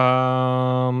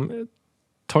 Toy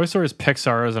Story is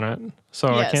Pixar, isn't it? So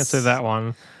I can't say Yes. that one.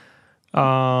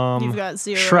 You've got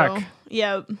 0. Shrek.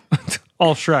 Yep.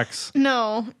 All Shreks.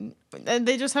 No,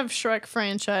 they just have Shrek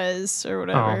franchise or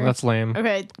whatever. Oh, that's lame.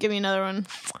 Okay, give me another one.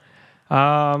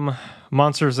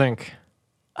 Monsters Inc.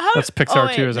 That's Pixar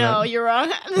wait, too, isn't no, it? you're wrong.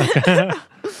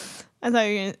 I thought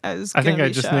you were gonna, I was. I think gonna I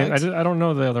be just shocked. named. I don't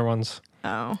know the other ones.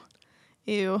 Oh,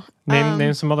 ew.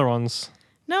 Name some other ones.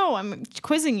 No, I'm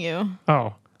quizzing you.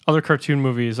 Oh, other cartoon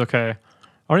movies. Okay. I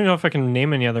don't even know if I can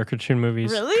name any other cartoon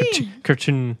movies. Really?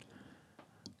 Cartoon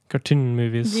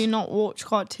movies. Do you not watch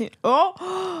cartoon?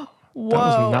 Oh,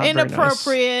 whoa! not very nice.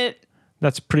 Inappropriate.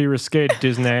 That's pretty risque,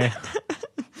 Disney.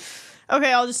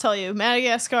 Okay, I'll just tell you.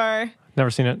 Madagascar. Never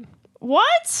seen it.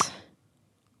 What?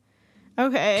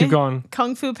 Okay. Keep going.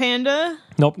 Kung Fu Panda.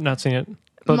 Nope, not seen it.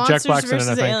 But Monsters Jack Black's in it, I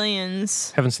vs. think.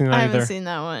 Aliens. Haven't seen that I either. haven't seen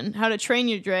that one. How to Train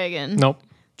Your Dragon. Nope.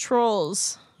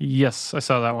 Trolls. Yes, I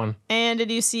saw that one. And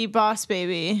did you see Boss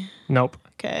Baby? Nope.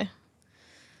 Okay.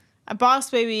 Boss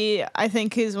Baby, I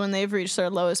think, is when they've reached their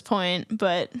lowest point,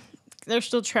 but they're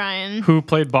still trying. Who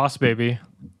played Boss Baby?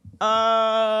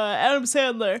 Adam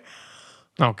Sandler.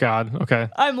 Oh God. Okay,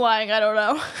 I'm lying. I don't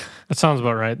know. that sounds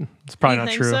about right. It's probably You not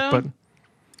think true, so? but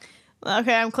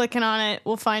Okay, I'm clicking on it.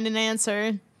 We'll find an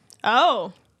answer.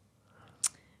 Oh.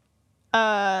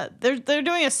 They're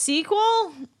doing a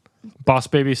sequel? Boss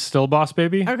Baby's still Boss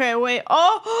Baby. Okay, wait.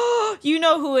 Oh, you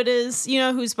know who it is. You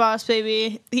know who's Boss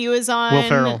Baby. He was on... Will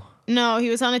Ferrell. No, he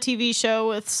was on a TV show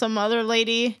with some other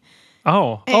lady.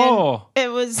 Oh. And Oh.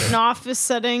 It was an office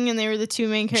setting, and they were the two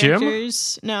main Jim?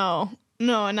 characters. No,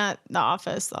 not The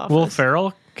Office. The Office. Will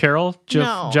Ferrell. Carroll.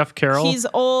 Jeff Carroll. He's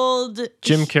old.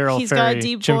 Jim Carroll. He's Ferry. got a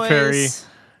deep Jim voice. Ferry.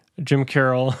 Jim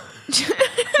Carroll.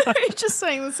 You're just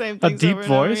saying the same A things deep over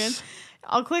and over again. voice.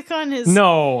 I'll click on his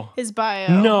No. his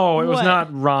bio. No, it was What? not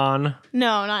Ron.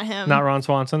 No, not him. Not Ron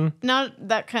Swanson. Not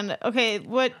that kind of. Okay,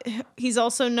 what he's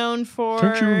also known for.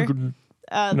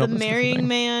 The that's the Marrying thing.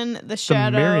 Man, The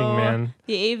Shadow, Marrying Man.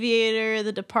 The Aviator,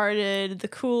 The Departed, The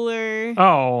Cooler.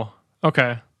 Oh,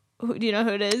 okay. Do you know who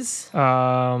it is?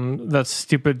 That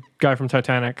stupid guy from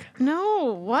Titanic.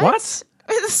 No, what? What?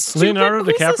 Stupid? Leonardo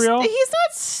Who's DiCaprio? he's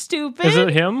not stupid. Is it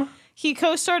him? He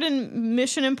co-starred in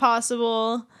Mission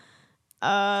Impossible.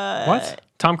 What?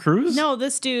 Tom Cruise? No,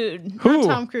 this dude. Who? Not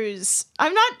Tom Cruise.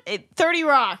 I'm not 30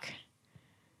 Rock.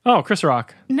 Oh, Chris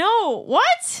Rock. No,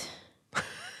 what?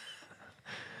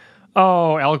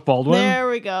 Oh, Alec Baldwin. There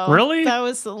we go. Really? That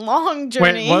was a long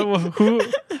journey. Wait, what? Who?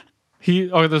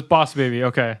 This Boss Baby.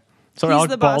 Okay, so He's Alec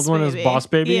the Boss Baldwin is Baby. Boss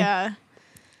Baby. Yeah,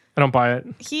 I don't buy it.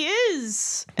 he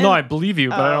is. No, And, I believe you,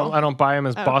 but Oh. I don't buy him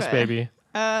as Boss Okay. Baby.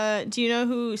 do you know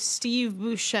who Steve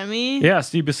Buscemi? Yeah,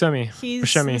 Steve Buscemi. He's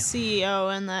Buscemi. the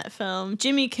CEO in that film.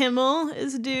 Jimmy Kimmel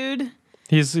is a dude.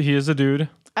 He is a dude.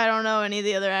 I don't know any of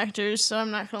the other actors, so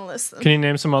I'm not gonna list them. Can you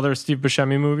name some other Steve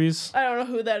Buscemi movies? I don't know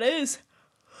who that is.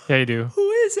 Yeah, you do. Who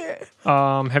is it?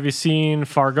 Have you seen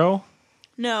Fargo?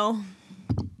 No.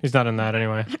 He's not in that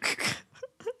anyway.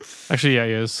 Actually, yeah,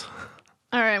 he is.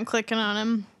 All right, I'm clicking on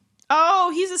him.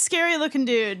 Oh, he's a scary looking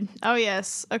dude. Oh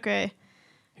yes. Okay.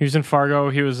 He was in Fargo.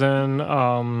 He was in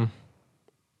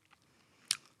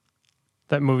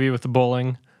that movie with the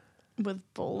bowling. With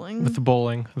bowling. With the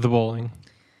bowling.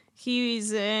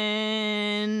 He's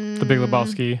in The Big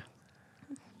Lebowski.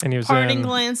 And he was Parting in.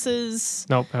 Glances.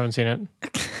 Nope, haven't seen it.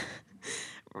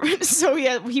 So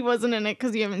yeah, he wasn't in it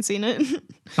because you haven't seen it.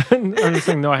 I'm just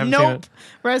saying, no, I haven't seen Nope. it.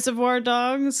 Reservoir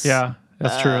Dogs. Yeah,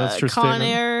 that's true. That's a true Con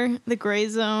statement. Air, The Gray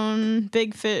Zone,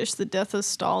 Big Fish, The Death of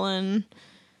Stalin,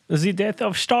 The Death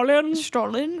of Stalin.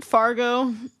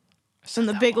 Fargo, and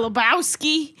The Big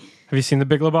Lebowski. Have you seen The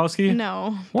Big Lebowski?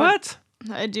 No. What?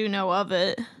 but I do know of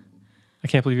it. I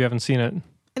can't believe you haven't seen it.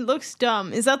 It looks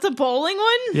dumb. Is that the bowling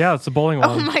one? Yeah, it's the bowling one.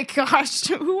 Oh my gosh.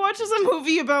 Who watches a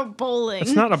movie about bowling?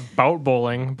 It's not about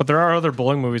bowling, but there are other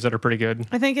bowling movies that are pretty good.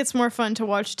 I think it's more fun to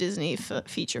watch Disney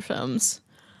feature films.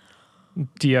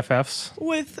 DFFs.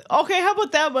 Okay, how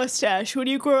about that mustache? When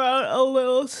you grow out a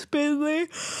little spindly.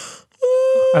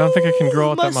 I don't think I can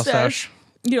grow out that mustache.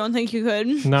 You don't think you could?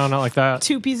 No, not like that.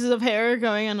 2 pieces of hair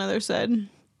going on either side.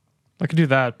 I could do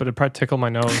that, but it'd probably tickle my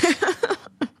nose.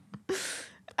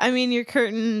 I mean, your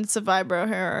curtains of eyebrow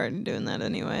hair are already doing that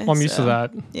anyway. Well, I'm used to so,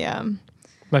 that. Yeah.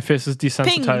 My face is Ping,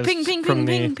 desensitized ping, ping, from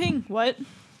ping, the... ping, ping. What?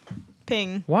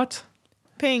 Ping. What?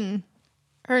 Ping.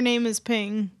 Her name is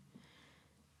Ping.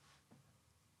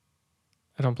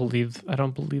 I don't believe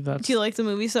that. Do you like the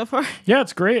movie so far? Yeah,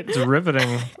 it's great. It's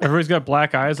riveting. Everybody's got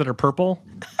black eyes that are purple.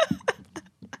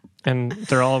 And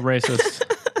they're all racist.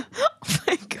 Oh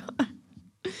my god.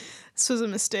 This was a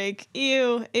mistake.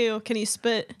 Ew, ew. Can you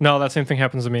spit? No, that same thing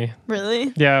happens to me.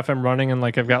 Really? Yeah, if I'm running and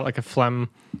like I've got like a phlegm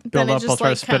Then it build up, just, I'll try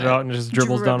like, to spit it kinda out and it just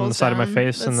dribbles down on the dribbles side of my down.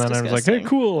 face, and That's then I was like, "Hey, disgusting.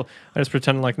 cool!" I just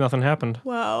pretend like nothing happened.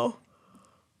 Wow.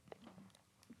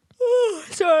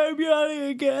 Sorry, I'm yawning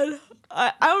again.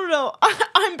 I don't know.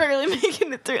 I'm barely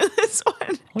making it through this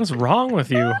one. What is wrong with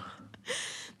you?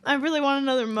 I really want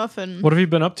another muffin. What have you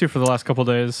been up to for the last couple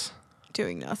days?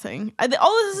 Doing nothing. All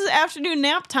this is afternoon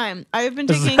nap time. I have been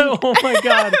Is taking. that- oh my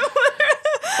god!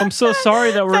 I'm so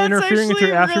sorry that we're That's interfering with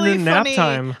your actually really afternoon nap funny.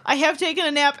 time. I have taken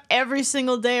a nap every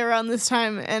single day around this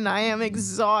time, and I am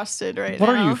exhausted right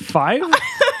What now. are you, 5?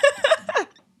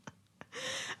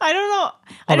 I don't know. Oh,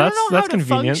 I don't that's know that's how to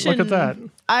convenient. Look at function.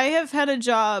 that. I have had a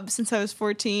job since I was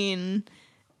 14,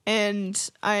 and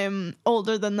I am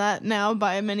older than that now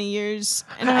by many years.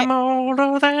 And I'm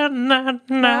older than that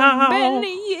now.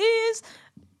 many years.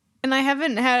 And I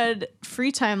haven't had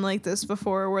free time like this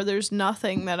before where there's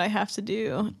nothing that I have to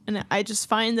do. And I just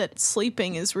find that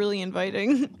sleeping is really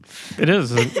inviting. It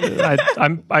is.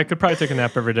 I could probably take a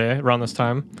nap every day around this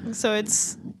time, So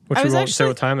it's... which I we was won't say actually-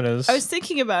 what time it is. I was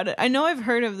thinking about it. I know I've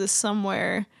heard of this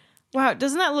somewhere. Wow,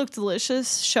 doesn't that look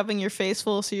delicious? Shoving your face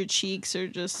full so your cheeks are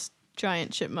just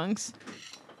giant chipmunks.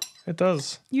 It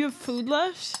does. You have food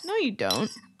left? No, you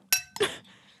don't.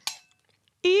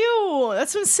 Ew,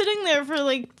 that's been sitting there for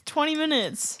like 20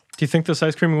 minutes. Do you think this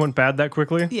ice cream went bad that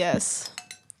quickly? Yes.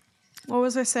 What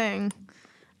was I saying?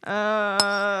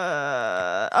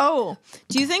 Oh,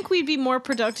 do you think we'd be more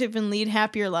productive and lead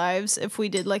happier lives if we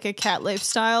did like a cat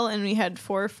lifestyle and we had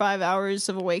 4 or 5 hours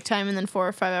of awake time and then 4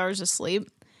 or 5 hours of sleep?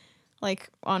 Like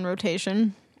on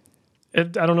rotation? I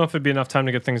don't know if it'd be enough time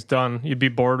to get things done. You'd be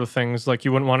bored with things. Like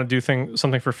you wouldn't want to do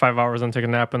something for 5 hours, then take a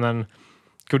nap, and then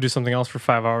go do something else for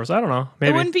 5 hours. I don't know. It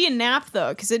Maybe. wouldn't be a nap though,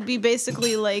 because it'd be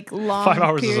basically like long 5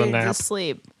 hours is a periods nap. of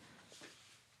sleep.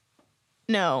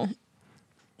 No.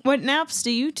 What naps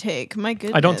do you take? My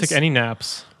goodness. I don't take any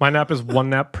naps. My nap is 1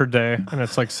 nap per day, and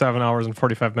it's like 7 hours and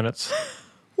 45 minutes.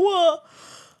 Well,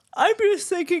 I'm just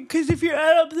thinking because if you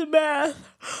add up the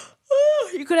math,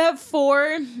 you could have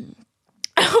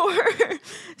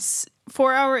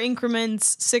 4-hour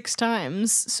increments 6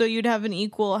 times, so you'd have an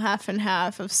equal half and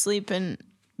half of sleep and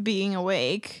being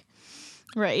awake,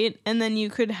 right? And then you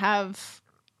could have.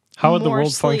 How would the more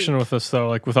world sleep. function with this though?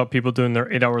 Like without people doing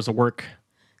their 8 hours of work?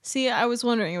 See, I was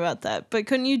wondering about that, but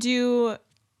couldn't you do,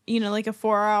 like a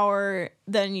 4-hour,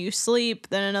 then you sleep,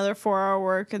 then another 4-hour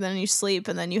work, and then you sleep,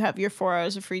 and then you have your 4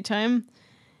 hours of free time?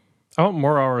 I want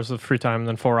more hours of free time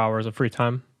than 4 hours of free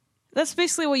time. That's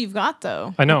basically what you've got,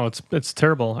 though. I know it's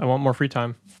terrible. I want more free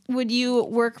time. Would you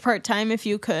work part-time if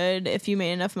you could, if you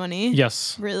made enough money?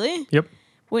 Yes. Really? Yep.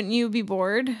 Wouldn't you be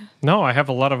bored? No, I have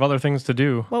a lot of other things to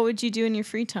do. What would you do in your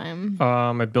free time?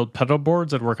 I'd build pedal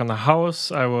boards. I'd work on the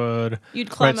house. I would. You'd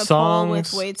climb write a pole with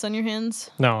songs. weights on your hands?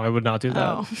 No, I would not do that.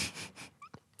 Oh.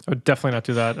 I would definitely not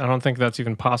do that. I don't think that's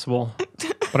even possible.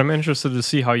 But I'm interested to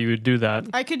see how you would do that.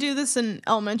 I could do this in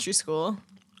elementary school.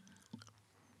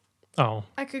 Oh,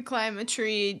 I could climb a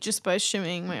tree just by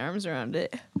shimmying my arms around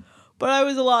it. But I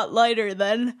was a lot lighter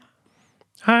then.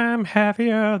 I'm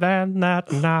heavier than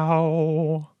that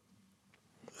now.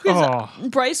 Because Oh,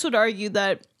 Bryce would argue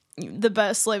that the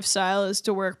best lifestyle is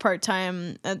to work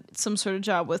part-time at some sort of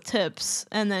job with tips,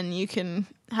 and then you can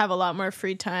have a lot more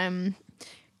free time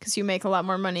because you make a lot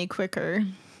more money quicker.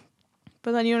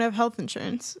 But then you don't have health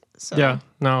insurance. So. yeah,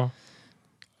 no.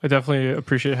 I definitely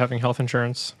appreciate having health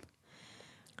insurance.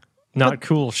 Not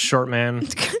cool, short man.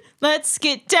 Let's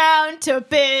get down to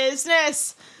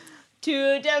business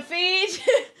to defeat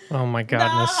Oh my the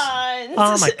godness. Huns.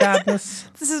 Oh my godness.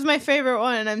 This is my favorite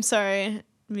one. I'm sorry.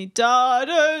 Me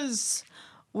daughters,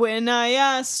 when I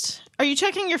asked. Are you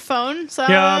checking your phone?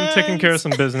 Yeah, I'm taking care of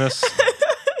some business.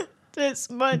 This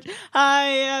much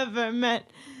I ever met.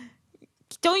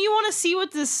 Don't you want to see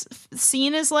what this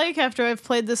scene is like after I've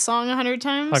played this song 100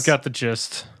 times? I've got the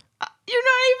gist. You're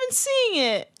not even seeing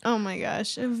it. Oh my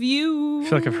gosh. A view. I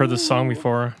feel like I've heard this song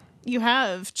before. You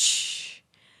have. Shh.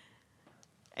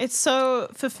 It's so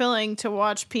fulfilling to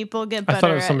watch people get better. I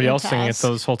thought it was somebody at else singing it tasks.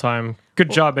 though this whole time.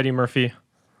 Good job, Eddie Murphy.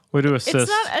 Way to assist. It's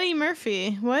not Eddie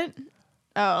Murphy. What?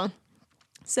 Oh.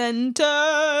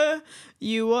 Center,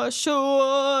 you are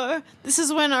sure. This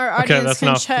is when our audience Okay, that's can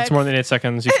enough. check. It's more than 8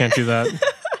 seconds. You can't do that.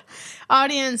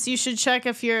 Audience, you should check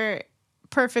if you're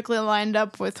perfectly lined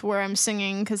up with where I'm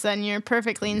singing, because then you're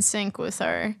perfectly in sync with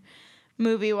our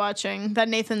movie watching that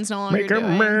Nathan's no longer Make a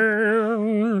doing.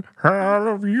 man out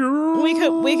of you. We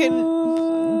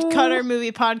could cut our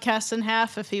movie podcast in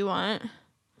half if you want.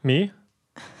 Me?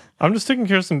 I'm just taking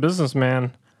care of some business,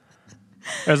 man.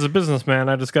 As a businessman,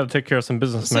 I just got to take care of some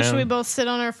business, So man. should we both sit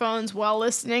on our phones while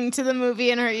listening to the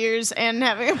movie in our ears and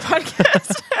having a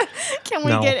podcast? Can we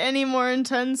No. get any more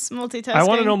intense multitasking? I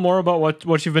want to know more about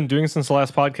what you've been doing since the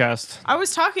last podcast. I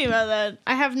was talking about that.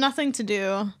 I have nothing to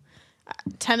do.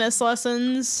 Tennis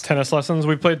lessons. Tennis lessons.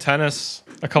 We played tennis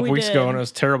a couple We weeks ago, did. and it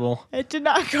was terrible. It did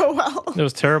not go well. It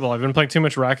was terrible. I've been playing too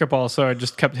much racquetball, so I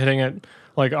just kept hitting it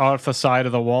like off the side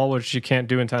of the wall, which you can't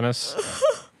do in tennis.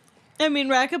 I mean,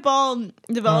 racquetball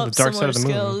develops dark side similar of the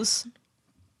moon. skills.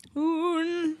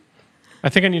 Ooh, I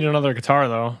think I need another guitar,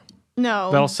 though.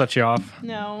 no. That'll set you off.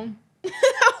 No.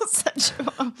 I'll set you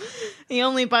up. He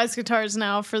only buys guitars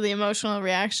now for the emotional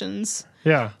reactions.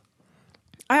 Yeah.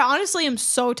 I honestly am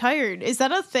so tired. Is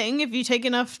that a thing? If you take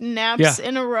enough naps Yeah.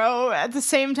 in a row at the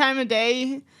same time of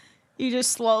day, you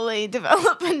just slowly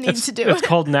develop a need to do It's it.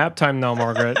 called nap time now,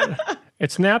 Margaret.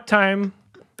 It's nap time.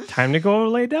 Time to go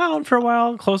lay down for a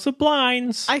while. Close the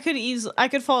blinds. I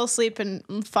could fall asleep in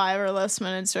 5 or less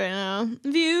minutes right now.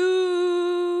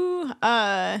 View.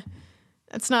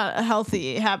 It's not a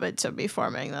healthy habit to be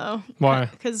forming though. Why?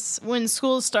 Because when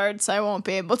school starts, I won't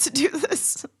be able to do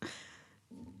this.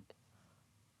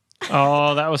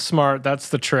 Oh, that was smart. That's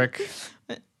the trick.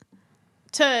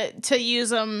 to use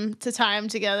them to time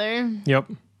together. Yep.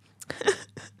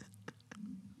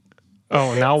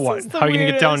 Oh, now This what? is the How are you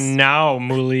gonna get down weirdest. now,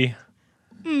 Mooly?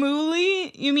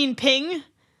 Mooly? You mean ping?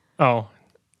 Oh,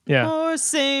 yeah. Oh,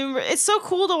 same. It's so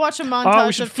cool to watch a Oh, we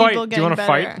montage should of people fight. Do you getting wanna better.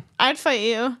 fight? I'd fight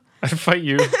you. I'd fight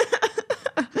you.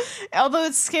 Although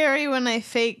it's scary when I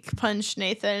fake punch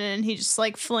Nathan and he just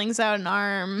like flings out an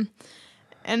arm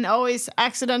and always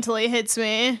accidentally hits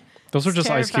me. Those are just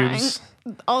ice terrifying. cubes.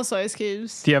 Also ice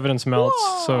cubes. The evidence melts,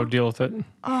 so Whoa. deal with it.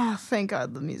 Oh, thank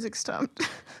God the music stopped.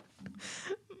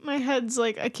 My head's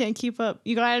like I can't keep up.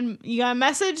 You got a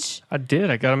message? I did.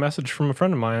 I got a message from a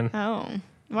friend of mine. Oh.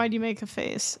 Why'd you make a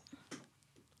face?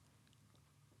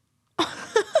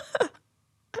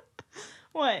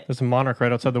 What? There's a monarch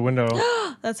right outside the window.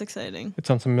 That's exciting. It's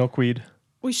on some milkweed.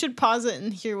 We should pause it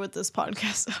and hear what this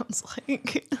podcast sounds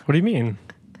like. What do you mean?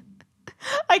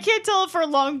 I can't tell if our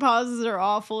long pauses are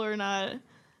awful or not.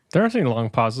 There aren't any long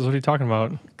pauses. What are you talking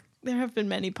about? There have been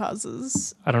many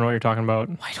pauses. I don't know what you're talking about.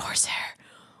 White horsehair.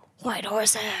 White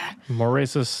horsehair. More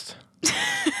racist.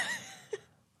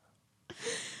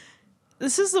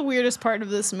 This is the weirdest part of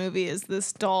this movie is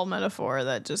this doll metaphor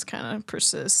that just kind of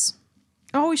persists.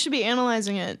 Oh, we should be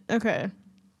analyzing it. Okay.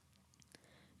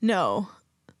 No.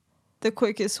 The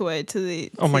quickest way to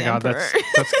the Oh my god,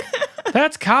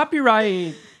 that's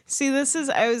copyright. See,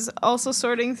 I was also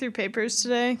sorting through papers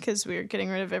today because we were getting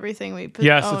rid of everything we put.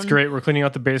 Yes, it's great. We're cleaning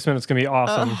out the basement. It's gonna be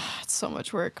awesome. It's so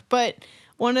much work. But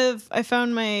I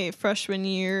found my freshman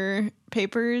year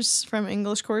papers from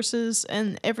English courses,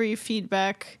 and every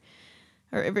feedback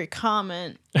or every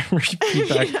comment.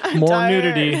 Feedback. More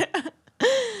nudity.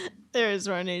 There is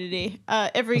more nudity.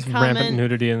 Every There's rampant comment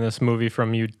nudity in this movie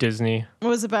from you, Disney.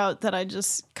 was about that I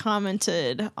just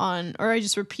commented on, or I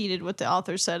just repeated what the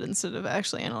author said instead of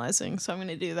actually analyzing. So I'm going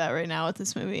to do that right now with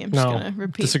this movie. I'm just going to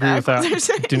repeat. Disagree with back what they're that.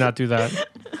 saying. Do not do that.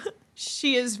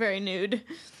 She is very nude.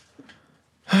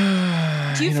 Do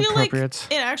you feel like Inappropriate.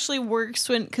 it actually works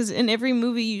because in every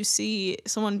movie you see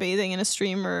someone bathing in a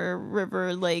stream or a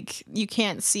river, like you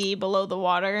can't see below the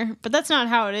water, but that's not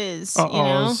how it is. You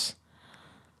know?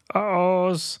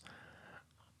 Uh-ohs.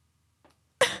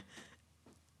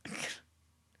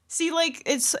 See, like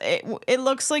it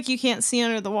looks like you can't see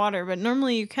under the water, but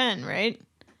normally you can, right?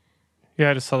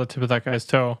 Yeah, I just saw the tip of that guy's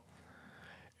toe.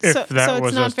 If So that it's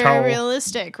was not a very towel.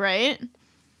 realistic, right?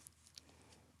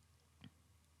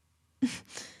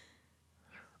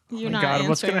 You're my not God,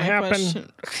 what's answering gonna my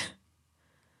happen?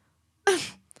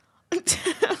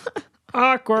 question.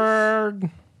 Awkward.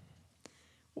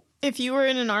 If you were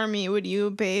in an army, would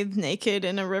you bathe naked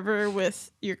in a river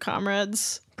with your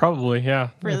comrades? Probably, yeah.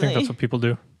 I Really? think that's what people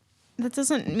do. That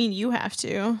doesn't mean you have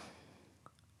to.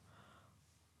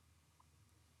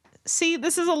 See,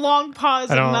 this is a long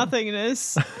pause I of don't-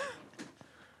 nothingness.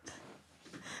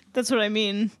 That's what I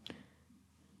mean.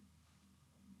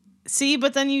 See,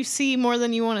 but then you see more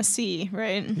than you want to see,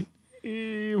 right?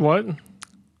 What?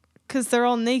 Because they're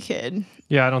all naked.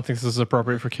 Yeah, I don't think this is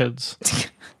appropriate for kids.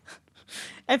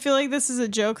 I feel like this is a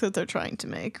joke that they're trying to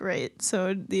make, right?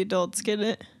 So the adults get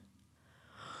it.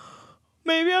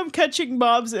 Maybe I'm catching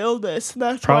Bob's illness.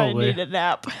 That's Probably. why I need a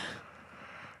nap.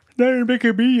 Now you're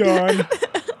making me yawn.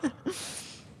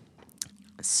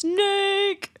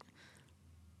 Snake.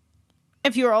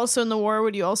 If you were also in the war,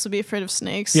 would you also be afraid of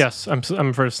snakes? Yes, I'm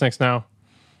afraid of snakes now.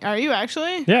 Are you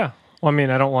actually? Yeah. Well, I mean,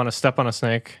 I don't want to step on a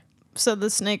snake. So the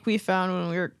snake we found when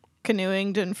we were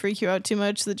canoeing didn't freak you out too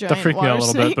much? The giant That freaked me water out a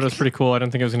little snake? bit, but it was pretty cool. I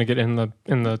didn't think it was going to get in the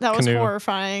That was canoe.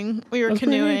 horrifying. We were That's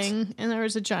pretty canoeing, and there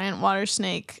was a giant water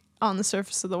snake on the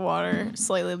surface of the water,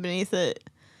 slightly beneath it.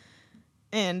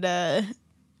 And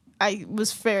I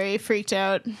was very freaked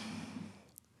out.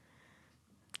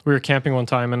 We were camping one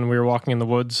time, and we were walking in the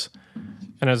woods,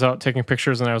 and I was out taking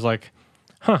pictures, and I was like,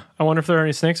 huh, I wonder if there are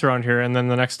any snakes around here. And then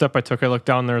the next step I took, I looked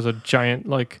down, there was a giant,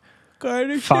 like,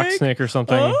 fox snake or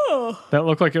something. Oh, That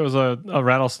looked like it was a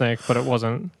rattlesnake, but it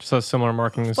wasn't. Just has similar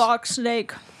markings. fox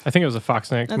snake. I think it was a fox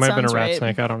snake. That It might have been a sounds rat right.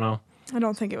 snake. I don't know. I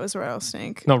don't think it was a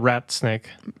rattlesnake. No, rat snake.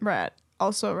 Rat.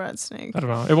 Also a rat snake. I don't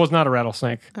know. It was not a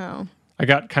rattlesnake. Oh. I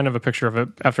got kind of a picture of it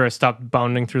after I stopped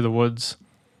bounding through the woods.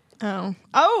 Oh.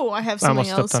 Oh, I have I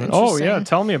something almost else stepped on it. Oh, yeah. interesting.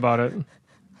 Tell me about it.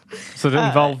 So did it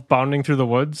involve bounding through the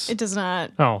woods? It does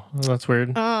not. Oh, that's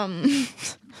weird.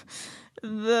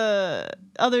 The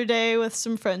other day with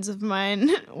some friends of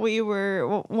mine, we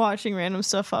were watching random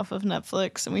stuff off of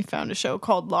Netflix, and we found a show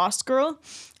called Lost Girl.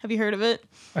 Have you heard of it?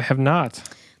 I have not.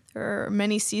 There are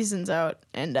many seasons out,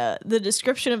 and the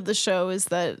description of the show is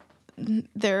that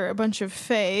they're a bunch of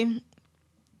fae.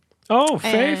 Oh, fae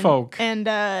and, folk. And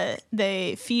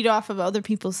they feed off of other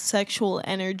people's sexual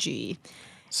energy.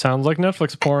 Sounds like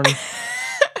Netflix porn.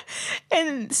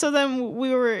 And so then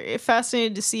we were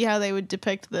fascinated to see how they would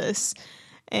depict this.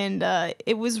 And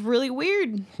it was really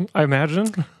weird. I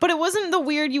imagine. But it wasn't the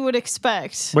weird you would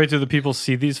expect. Wait, do the people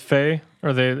see these fae? Or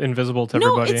are they invisible to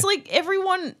everybody? No, it's like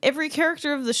every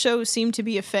character of the show seemed to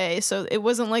be a fae. So it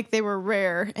wasn't like they were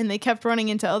rare. And they kept running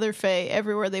into other fae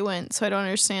everywhere they went. So I don't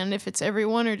understand if it's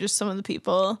everyone or just some of the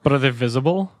people. But are they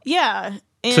visible Yeah.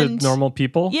 to And normal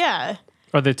people? yeah.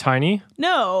 Are they tiny?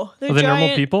 No, they're Are they normal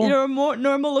giant, people? They're more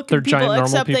normal looking They're people, giant normal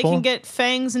except they people? can get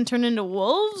fangs and turn into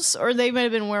wolves, or they might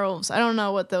have been werewolves. I don't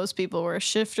know what those people were.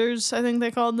 Shifters, I think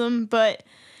they called them. But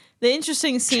the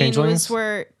interesting scene Changelings? was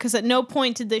where, because at no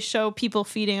point did they show people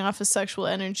feeding off of sexual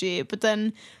energy, but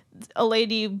then a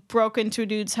lady broke into a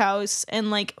dude's house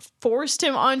and like forced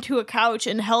him onto a couch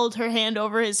and held her hand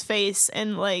over his face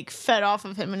and like fed off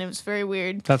of him, and it was very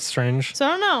weird. That's strange. So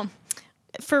I don't know.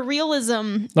 for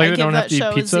realism, Like I they give don't have that to eat show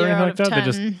a pizza or 0 anything out like of that. 10.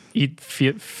 They just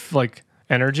eat like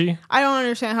energy. I don't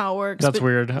understand how it works. That's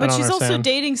weird. I But don't she's also understand.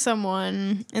 dating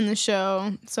someone in the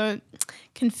show, so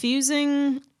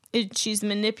confusing. She's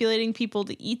manipulating people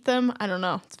to eat them. I don't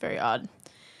know. It's very odd.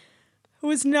 It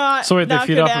was not. So wait, they not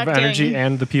feed good off acting. of energy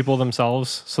and the people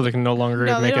themselves, so they can no longer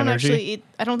No, they make don't energy. actually eat.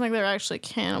 I don't think they're actually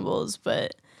cannibals,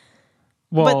 but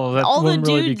Well, that all the wouldn't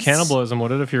really be dudes- cannibalism,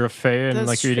 would it? If you're a fae and that's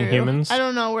like you're eating true. humans. I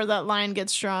don't know where that line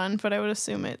gets drawn, but I would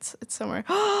assume it's somewhere.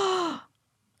 I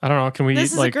don't know. Can we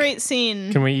This eat is like? a great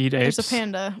scene. Can we eat There's apes? a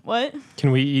panda. What? I Can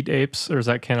we eat apes, or is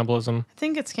that cannibalism?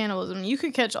 think it's cannibalism. You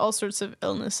could catch all sorts of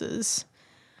illnesses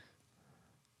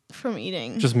from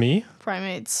eating Just me?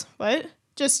 primates. What?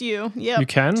 Just you. Yep. You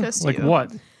can? Just Like you.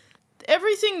 what?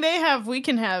 Everything they have, we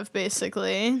can have,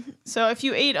 basically. So if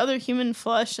you ate other human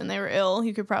flesh and they were ill,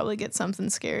 you could probably get something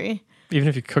scary. Even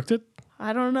if you cooked it?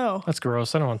 I don't know. That's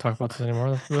gross. I don't want to talk about this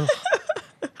anymore. Ugh.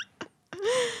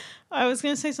 I was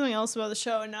going to say something else about the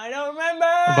show, and now I don't remember.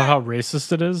 About how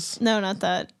racist it is. No, not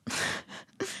that.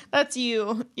 That's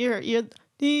you. You're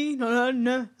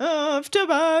after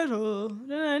battle.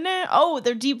 Oh,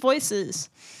 they're deep voices.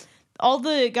 All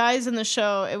the guys in the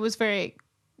show, it was very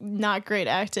not great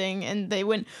acting, and they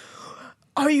went,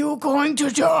 "Are you going to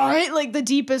die?" Like the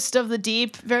deepest of the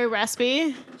deep, very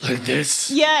raspy. Like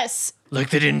this. Yes, Like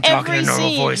they didn't talk in a Every normal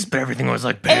scene. voice, but everything was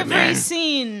like every Batman.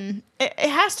 scene. It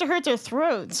has to hurt their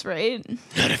throats, right?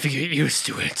 Not if you get used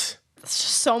to it. It's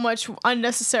just so much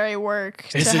unnecessary work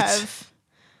Is to it? have.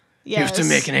 You have to Yes.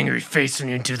 make an angry face when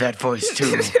you do that voice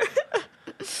too.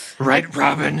 Right,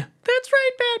 Robin? That's right,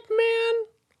 Batman.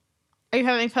 Are you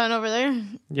having fun over there?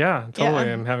 Yeah, totally.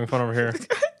 Yeah. I'm having fun over here.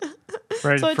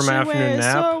 Ready What for she my afternoon wears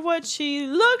nap. or what she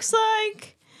looks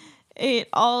like. It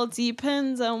all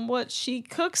depends on what she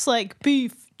cooks like.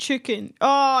 Beef, chicken. Oh,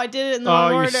 I did it in the wrong Oh,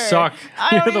 you order. suck.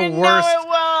 I You're don't the even worst. know it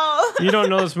well. You don't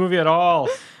know this movie at all.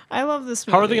 I love this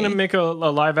movie. How are they going to make a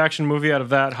live action movie out of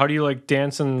that? How do you like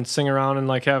dance and sing around and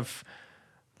like have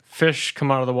fish come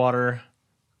out of the water?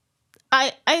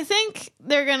 I think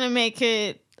they're gonna make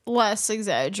it less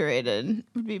exaggerated.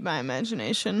 Would be my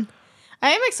imagination.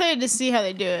 I am excited to see how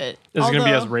they do it. Is it going to be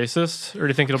as Although- racist, or do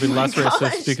you think it'll be Oh my less gosh.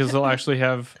 racist because they'll actually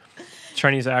have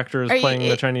Chinese actors Are you- playing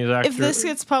the Chinese actor? If this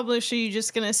gets published, are you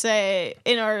just gonna say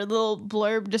in our little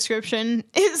blurb description,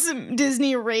 is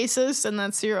Disney racist, and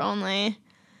that's your only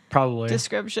Probably.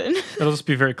 description? It'll just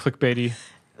be very clickbaity.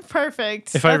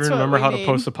 Perfect. If I That's even what remember we how need. to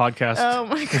post a podcast. Oh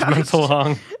my It's been so gosh.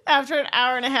 long. After an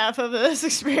hour and a half of this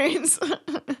experience.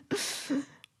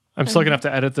 I'm still gonna have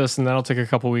to edit this, and that'll take a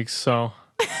couple weeks. So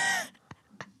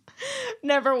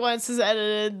Never once has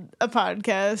edited a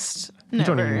podcast. you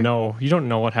Never. don't even know. You don't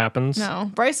know what happens.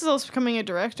 No. Bryce is also becoming a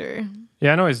director.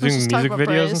 Yeah, I know he's doing just talk music about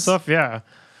videos and Bryce. stuff. Yeah,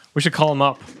 we should call him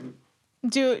up.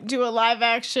 Do a live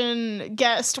action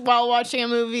guest while watching a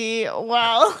movie.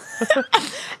 Wow.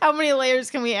 How many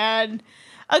layers can we add?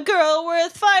 A girl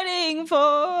worth fighting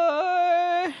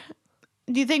for.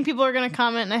 Do you think people are going to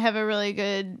comment and I have a really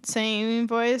good singing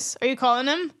voice? Are you calling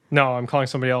him? No, I'm calling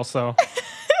somebody else though.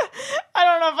 I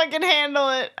don't know if I can handle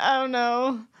it. I don't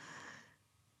know.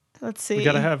 Let's see. We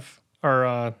gotta have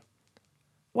our.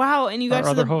 Wow, and you got our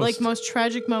to the other host. most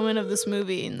tragic moment of this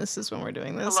movie, and this is when we're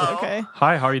doing this. Hello? Okay.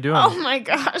 Hi, how are you doing? Oh my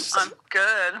gosh. I'm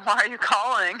good. Why are you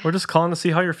calling? We're just calling to see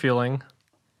how you're feeling.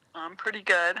 I'm pretty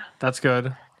good. That's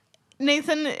good.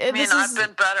 Nathan, I mean, this I've is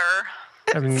been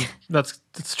better. I mean, that's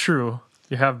true.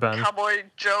 You have been. Cowboy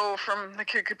Joe from the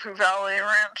Kickapoo Valley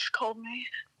Ranch called me.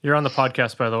 You're on the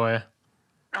podcast, by the way.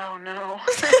 Oh no.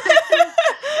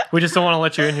 We just don't want to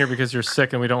let you in here because you're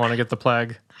sick, and we don't want to get the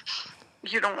plague.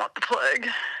 You don't want the plague.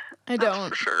 I That's don't.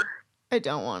 for sure. I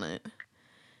don't want it.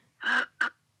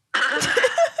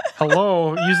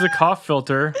 Hello, use the cough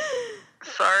filter.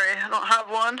 Sorry, I don't have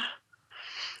one.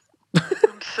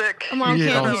 I'm sick. Mom You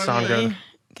can't don't hear sound me. good.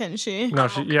 Can she? No,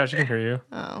 she can hear you.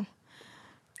 Oh.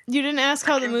 You didn't ask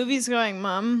how the movie's going,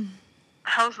 Mom.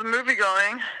 How's the movie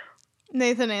going?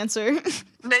 Nathan, answer. Nathan,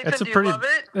 It's a do pretty. you love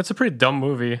it? It's a pretty dumb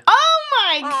movie. Oh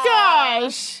my Aw.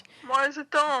 gosh! Why is it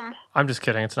dumb? I'm just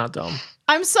kidding. It's not dumb.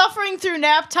 I'm suffering through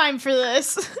nap time for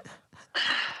this.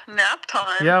 Nap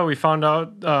time. Yeah, we found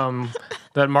out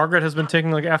that Margaret has been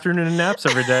taking like afternoon naps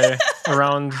every day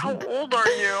around. How old are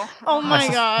you? Oh my I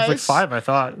gosh. was like 5, I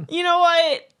thought. You know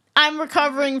what? I'm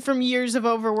recovering from years of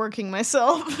overworking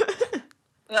myself.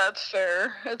 That's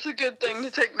fair. It's a good thing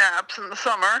to take naps in the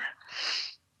summer.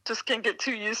 Just can't get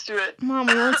too used to it. Mom,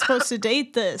 we weren't supposed to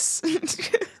date this.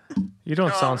 You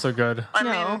don't sound so good. I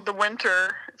No. mean, the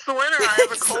winter. It's the winter. I have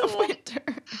a It's the cold. winter.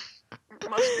 It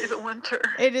must be the winter.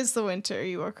 It is the winter.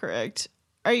 You are correct.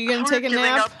 Are you gonna We're take a giving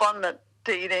nap? up on the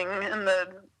dating and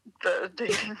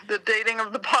the dating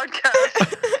of the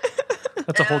podcast.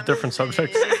 That's a whole and different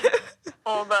subject.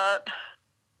 All that.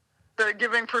 The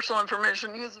giving personal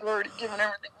information. You guys have already given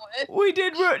everything away. We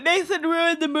did. Nathan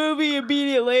ruined the movie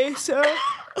immediately. So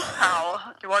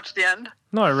How? You watched the end?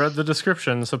 No, I read the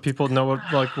description so people know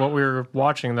what we were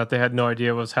watching, that they had no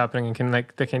idea what was happening and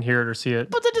they can hear it or see it.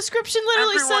 but the description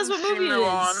literally says Everyone's what seen movie it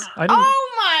Mulan. is. I didn't. Oh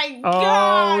my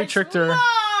god! we tricked her.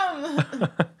 Mom!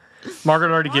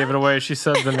 Margaret already gave it away. She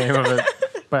said the name of it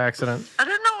by accident. I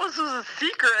didn't know this was a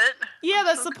secret. Yeah,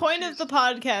 that's the point of the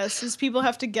podcast. Is people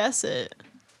have to guess it.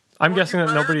 I'm Well, guessing you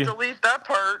that better nobody. delete that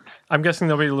part. I'm guessing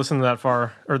nobody listened that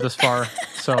far or this far,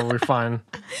 so we're fine.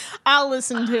 I'll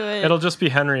listen to it. It'll just be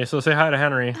Henry. So say hi to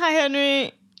Henry. Hi,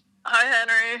 Henry. Hi,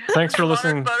 Henry. Thanks for Monarch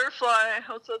listening. Butterfly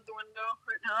outside the window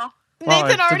right now. Wow, Nathan I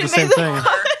did already the same made the thing.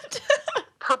 comment.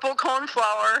 Purple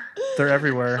coneflower. They're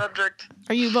everywhere. Subject.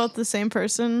 Are you both the same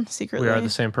person secretly? We are the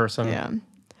same person. Yeah.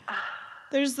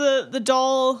 There's the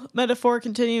doll metaphor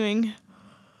continuing.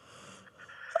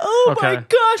 Oh my Okay.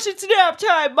 gosh, it's nap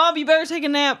time. Mom, you better take a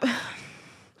nap.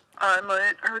 I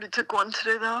might. I already took one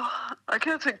today, though. I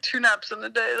can't take 2 naps in a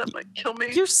day. That might kill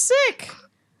me. You're sick.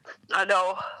 I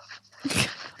know.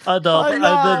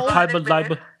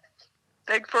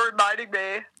 Thanks for inviting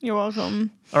me. You're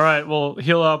welcome. All right, well,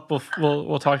 heal up.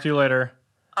 We'll talk to you later.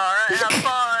 All right, have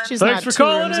fun. She's Thanks not for 2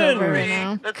 calling rooms in. over right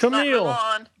now. That's Camille.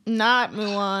 Not Not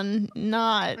Mulan.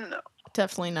 Not. No.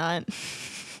 Definitely not.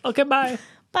 Okay, bye.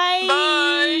 Bye.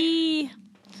 Bye.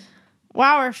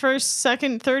 Wow, our first,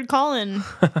 second, third call in.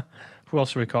 Who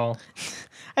else should we call?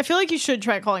 I feel like you should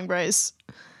try calling Bryce.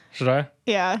 Should I?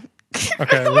 Yeah.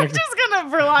 Okay. We're just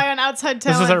gonna rely on outside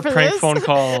This talent is our for prank this. phone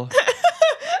call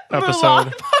Mulan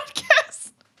episode.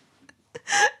 podcast.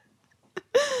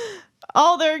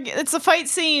 It's a fight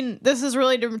scene. This is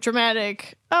really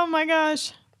dramatic. Oh my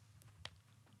gosh.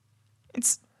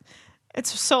 It's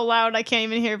so loud I can't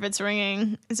even hear if it's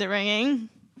ringing. Is it ringing?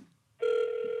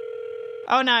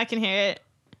 Oh, now I can hear it.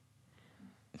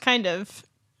 Kind of.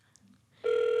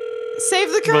 Save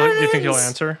the curtains. Really? Do you think he'll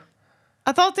answer?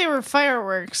 I thought they were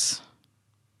fireworks.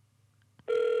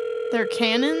 They're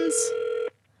cannons?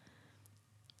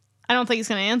 I don't think he's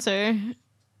gonna answer.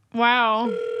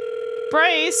 Wow.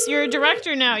 Bryce, you're a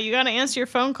director now. You gotta answer your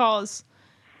phone calls.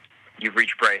 You've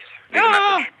reached Bryce. Leave a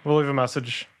Ah! message. We'll leave a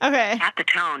message. Okay. At the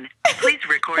tone, please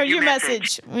record Heard your your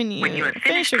message. message. When you have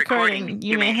finish recording,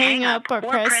 you may hang up or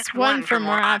press 1 for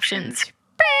more options.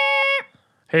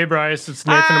 Hey, Bryce, it's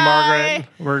Nathan and Hi. Margaret.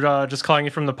 We're just calling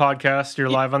you from the podcast. You're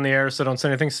live on the air, so don't say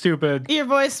anything stupid. Your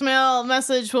voicemail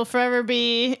message will forever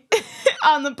be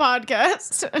on the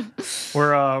podcast.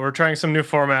 We're trying some new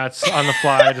formats on the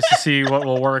fly just to see what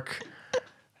will work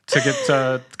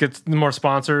to get more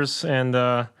sponsors, and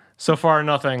so far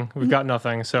nothing. We've got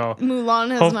nothing. So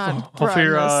Mulan has not brought hopefully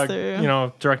you're us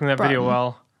through. directing that video Broughton.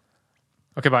 well.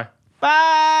 Okay, bye.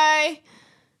 Bye.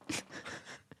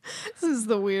 This is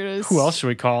the weirdest. Who else should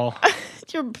we call?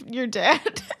 Your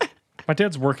dad. My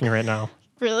dad's working right now.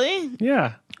 Really?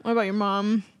 Yeah, What about your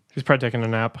mom? he's probably taking a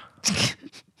nap.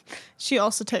 She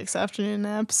also takes afternoon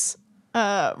naps.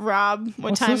 Rob, what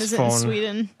What's time this is it in phone?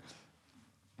 Sweden?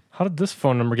 How did this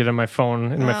phone number get in my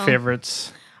phone in my Oh.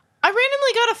 favorites? I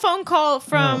randomly got a phone call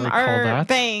from recall our that.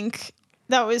 bank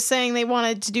that was saying they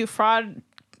wanted to do fraud,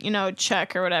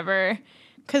 check or whatever.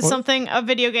 Because What? a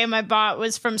video game I bought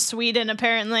was from Sweden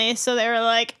apparently. So they were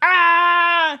like,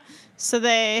 ah! So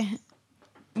they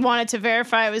wanted to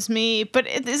verify it was me. But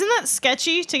isn't that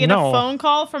sketchy to get No. a phone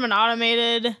call from an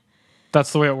automated...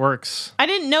 That's the way it works. I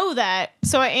didn't know that.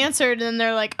 So I answered and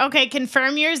they're like, okay,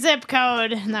 confirm your zip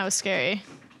code. And that was scary.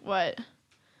 What?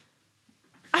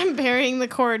 I'm burying the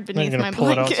cord Then beneath you're my gonna pull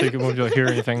it blanket. out so you won't be able to hear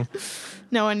anything.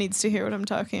 No one needs to hear what I'm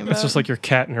talking about. It's just like your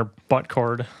cat and her butt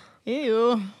cord.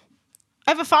 Ew.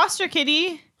 I have a foster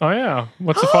kitty. Oh yeah,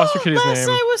 what's the foster kitty's Last name?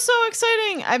 night was so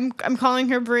exciting. I'm calling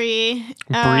her Bree.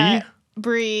 Bree?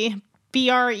 Bree.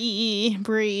 Bree.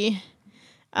 Bree.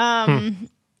 Hmm.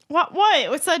 What?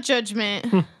 What's that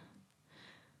judgment?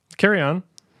 Carry on.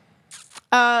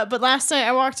 But last night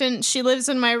I walked in. She lives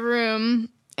in my room,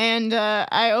 and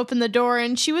I opened the door,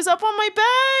 and she was up on my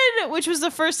bed, which was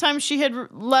the first time she had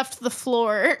left the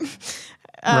floor.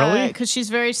 Really? Because she's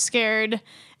very scared,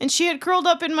 and she had curled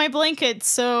up in my blanket,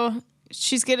 so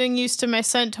she's getting used to my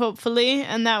scent, hopefully,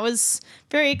 and that was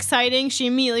very exciting. She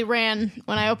immediately ran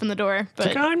when I opened the door, but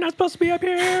Like, I'm not supposed to be up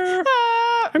here.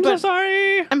 I'm so but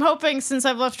sorry. I'm hoping since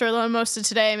I've left her alone most of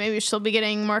today, maybe she'll be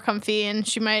getting more comfy and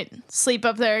she might sleep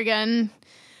up there again.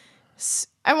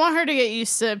 I want her to get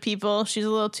used to people. She's a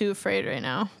little too afraid right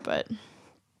now, but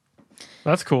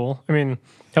That's cool. I mean,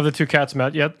 have the two cats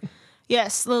met yet?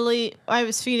 Yes, Lily. I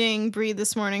was feeding Bree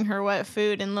this morning her wet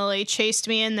food, and Lily chased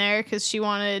me in there because she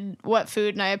wanted wet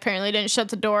food, and I apparently didn't shut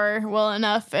the door well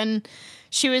enough, and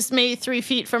she was maybe 3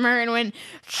 feet from her and went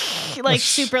like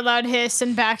super loud hiss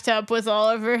and backed up with all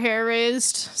of her hair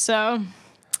raised. So not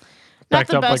Backed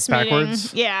the up, like, best meeting.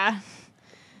 backwards? Yeah.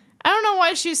 I don't know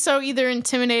why she's so either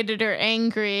intimidated or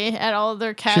angry at all of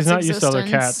their cats' She's not used to other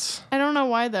existence. cats. I don't know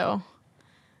why though.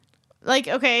 Like,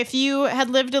 okay, if you had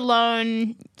lived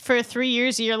alone for 3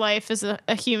 years of your life as a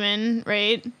human,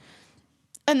 right?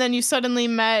 And then you suddenly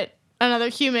met another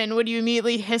human, would you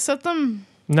immediately hiss at them?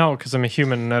 No, because I'm a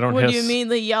human and I don't Would hiss. you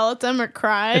immediately yell at them or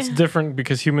cry? It's different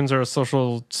because humans are a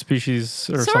social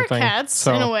species or so something. are cats,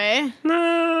 so, in a way.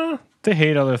 Nah, they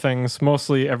hate other things,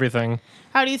 mostly everything.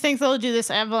 How do you think they'll do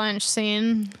this avalanche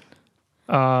scene?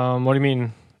 What do you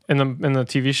mean? In the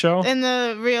TV show? In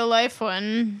the real life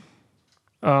one.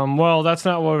 Well, that's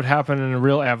not what would happen in a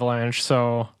real avalanche.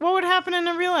 So, What would happen in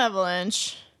a real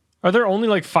avalanche? are there only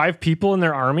like 5 people in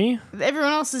their army?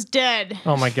 Everyone else is dead.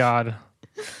 Oh my god!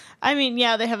 I mean,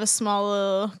 yeah, they have a small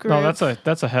little group. No,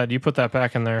 that's a head. You put that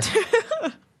back in there.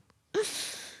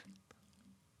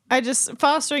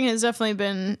 Fostering has definitely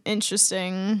been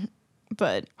interesting,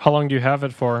 but How long do you have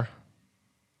it for?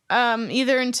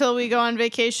 either until we go on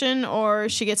vacation or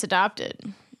she gets adopted.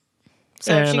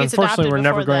 So if she And gets unfortunately, adopted we're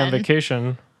never before going on then-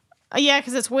 vacation. Yeah,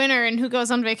 because it's winter, and who goes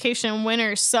on vacation in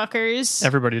winter? Suckers.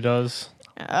 Everybody does.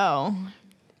 Oh.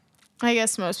 I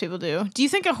guess most people do. Do you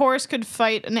think a horse could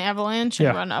fight an avalanche and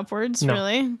Yeah. run upwards? No.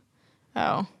 Really?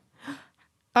 Oh.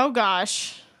 Oh,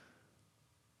 gosh.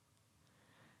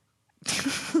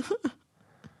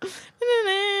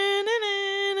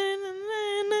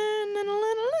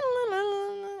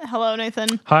 Hello,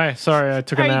 Nathan. Hi, sorry, I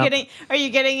took a nap. Are you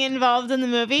getting involved in the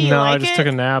movie? You No, like I just it? took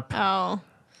a nap. Oh.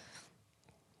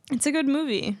 It's a good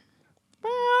movie.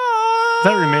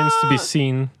 That remains to be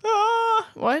seen.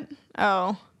 What?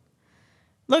 Oh.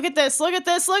 Look at this. Look at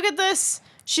this. Look at this.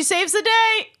 She saves the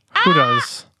day. Who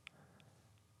does?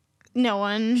 No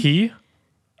one. He?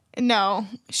 No.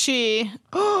 She.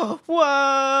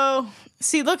 Whoa.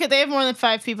 See, look at, they have more than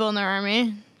 5 people in their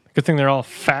army. Good thing they're all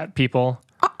fat people.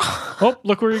 Oh,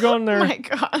 look where you're going there. Oh my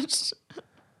gosh.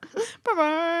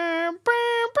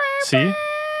 See?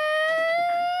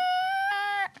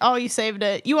 Oh, you saved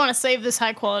it. You want to save this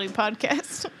high quality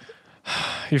podcast.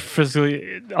 You're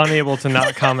physically unable to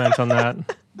not comment on that.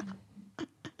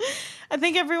 I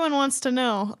think everyone wants to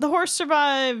know. The horse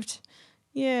survived.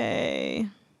 Yay.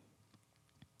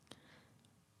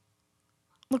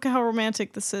 Look at how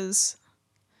romantic this is.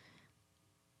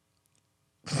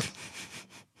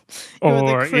 You're Or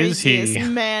the is craziest he?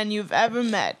 man you've ever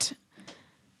met.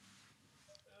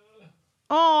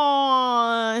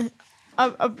 Aww.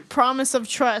 A promise of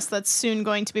trust that's soon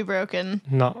going to be broken.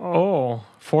 No. Oh,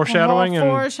 foreshadowing and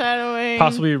Foreshadowing.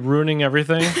 possibly ruining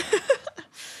everything.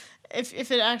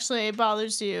 If it actually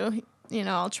bothers you, you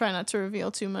know, I'll try not to reveal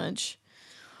too much.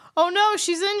 Oh no,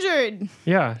 she's injured.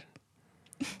 Yeah.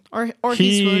 Or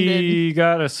he's wounded. He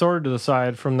got a sword to the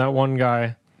side from that one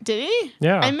guy. Did he?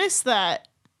 Yeah. I missed that.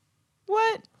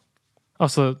 What?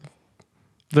 Also,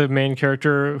 the main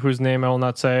character, whose name I will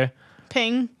not say.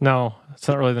 Ping. No, it's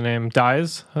not really the name.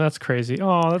 Dies? That's crazy.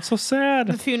 Oh, that's so The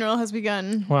sad. funeral has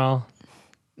begun. Well,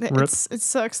 Rip. It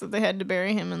sucks that they had to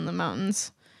bury him in the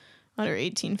mountains under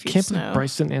 18 feet can't of snow. believe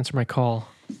Bryce didn't answer my call.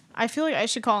 I feel like I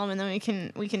should call him and then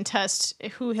we can test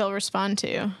who he'll respond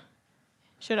to.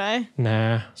 Should I?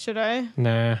 Nah, Should I?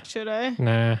 nah, Should I?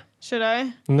 nah. Should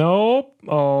I? Nope.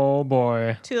 Oh,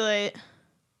 boy. Too late.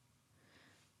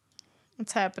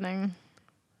 What's happening?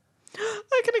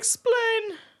 I can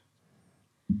explain.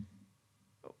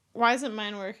 Why isn't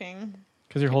mine working?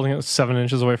 Because you're holding it 7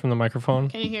 inches away from the microphone.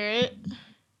 Can you hear it?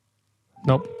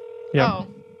 Nope. Yeah. Oh,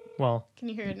 Well, can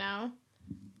you hear it now?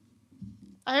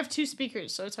 I have 2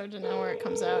 speakers, so it's hard to know where it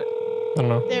comes out. I don't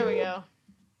know. There we go.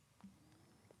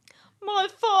 My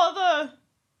father!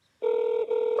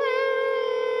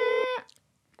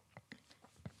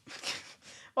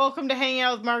 Welcome to hanging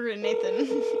out with Margaret and Nathan.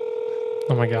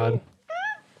 Oh, my God.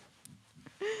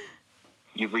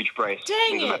 You've reached Bryce.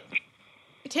 Dang Leave a it!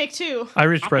 Take 2. I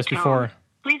reached Bryce At the before. tone,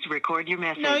 please record your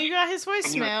message. No, you got his When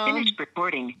you have voicemail. finished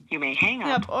recording, you may hang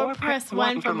Up up or press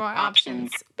 1 for more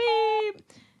options. Beep.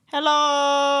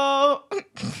 Hello.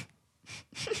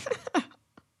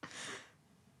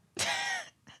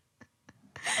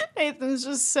 Nathan's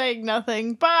just saying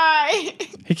nothing. Bye.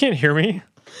 He can't hear me.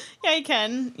 Yeah, you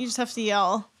can. You just have to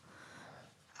yell.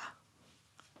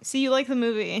 See, you like the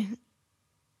movie.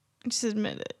 Just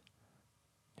admit it.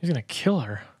 He's going to kill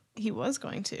her. He was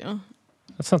going to.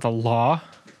 That's not the law.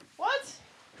 What?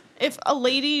 if a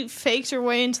lady faked her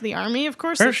way into the army, of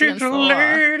course And that's she's against a the law.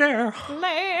 lady.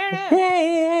 Lady.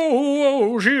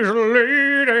 Whoa, she's a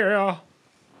lady.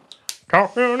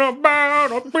 Talking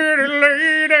about a pretty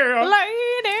lady.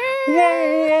 Lady.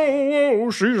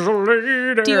 Whoa, she's a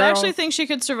lady. Do you actually think she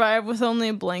could survive with only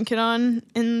a blanket on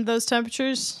in those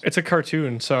temperatures? It's a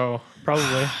cartoon, so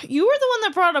probably. You were the one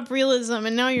that brought up realism,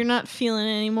 and now you're not feeling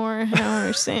it anymore. I don't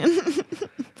understand.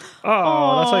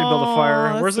 Oh, that's how you build a Aw, fire.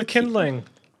 that's Where's so the cute. kindling?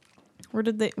 Where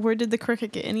did the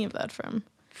cricket get any of that from?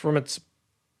 From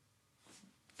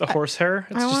the horsehair?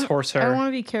 It's just horsehair. I want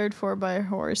to be cared for by a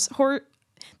horse.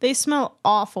 They smell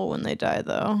awful when they die,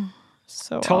 though.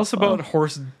 So Tell us awful. about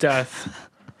horse death.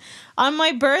 On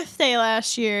my birthday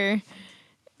last year,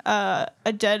 a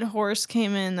dead horse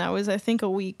came in that was, I think, a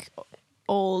week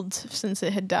old since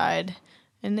it had died,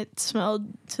 and it smelled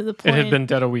to the It point had been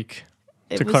dead a week.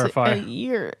 it to was clarify. a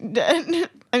year dead.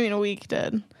 I mean, a week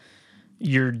dead.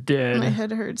 You're My dead.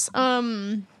 head hurts.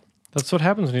 That's what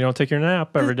happens when you don't take your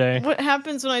nap every day. What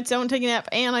happens when I don't take a nap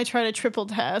and I try to triple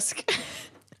task?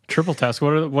 Triple task.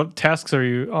 What tasks are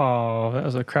you? Oh, that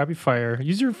was a crappy fire.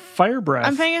 Use your fire breath.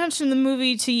 I'm paying attention to the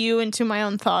movie, to you, and to my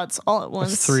own thoughts all at once.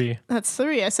 That's 3. That's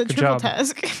 3. I said Good triple job.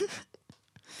 task.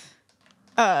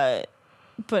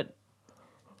 But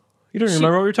You don't even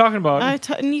remember what we were talking about.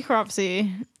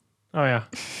 necropsy. Oh yeah.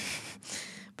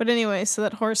 But anyway, so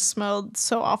that horse smelled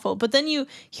so awful. But then you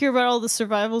hear about all the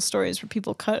survival stories where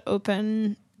people cut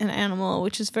open an animal,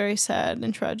 which is very sad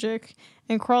and tragic,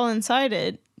 and crawl inside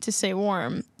it to stay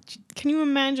warm. Can you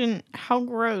imagine how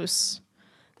gross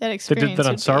that They experience did that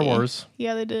on would Star be? Wars.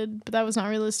 Yeah, they did, but that was not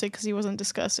realistic because he wasn't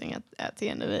disgusting at the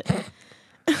end of it.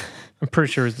 I'm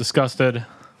pretty sure he's disgusted.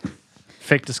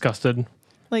 Fake disgusted.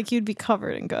 Like, you'd be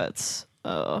covered in guts.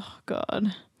 Oh,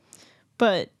 God.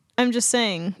 But I'm just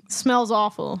saying, smells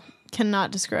awful.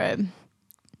 Cannot describe.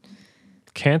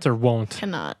 Can't or won't.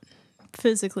 Cannot.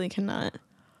 Physically cannot.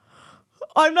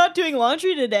 I'm not doing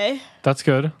laundry today. That's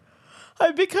good.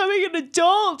 I'm becoming an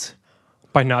adult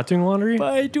By not doing laundry?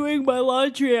 by doing my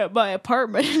laundry at my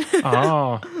apartment.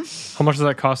 Oh. How much does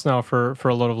that cost now for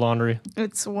a load of laundry?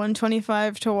 It's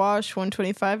 $125 to wash,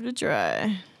 $125 to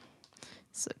dry.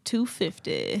 So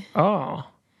 $250. Oh.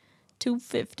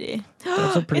 $250.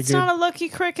 That's a pretty It's good. not a lucky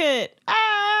cricket.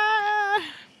 Ah!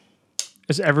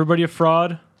 Is everybody a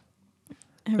fraud?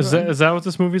 Is that what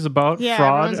this movie's about? Yeah,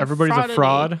 Fraud? everyone's a Everybody's a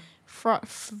fraud?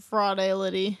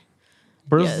 Fraudality.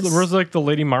 Where's Yes. where's like the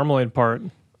Lady Marmalade part?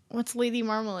 What's Lady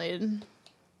Marmalade?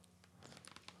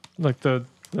 Like the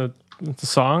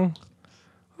song?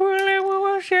 I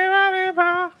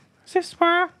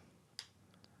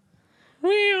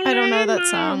don't know that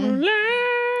song.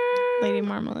 Lady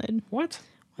Marmalade. What?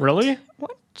 Really?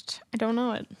 What? I don't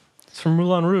know it. It's from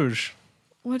Moulin Rouge.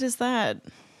 What is that?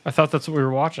 I thought that's what we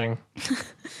were watching.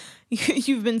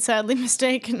 You've been sadly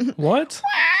mistaken. What?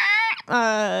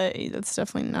 That's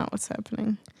definitely not what's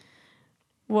happening.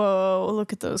 Whoa,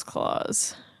 look at those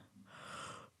claws.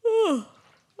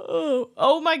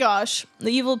 Oh my gosh. The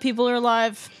evil people are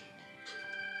alive.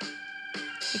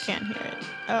 You can't hear it.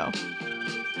 Oh.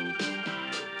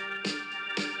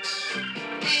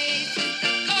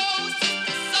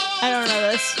 I don't know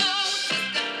this.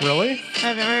 Really?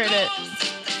 I haven't heard it.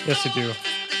 Yes, you do.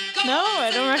 No,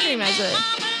 I don't recognize it.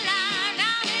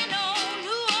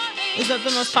 Is that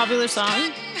the most popular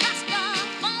song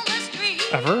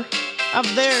Ever?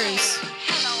 of theirs?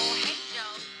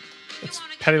 It's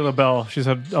Patti LaBelle. She's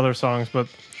had other songs, but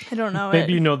I don't know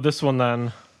maybe it. you know this one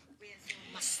then.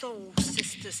 My soul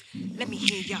sisters, let me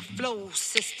hear your flow,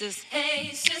 sisters.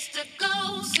 Hey, sister,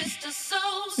 go, sister, soul,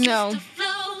 No. sister,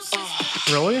 flow,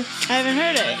 sister, Really? I haven't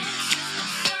heard it.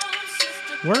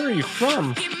 Where are you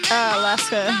from?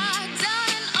 Alaska.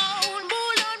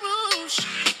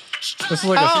 This is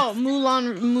like Oh,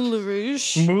 Moulin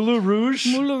Rouge. a Moulin Rouge.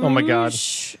 Moulin Oh my god.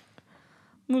 Rouge.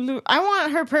 I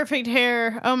want her perfect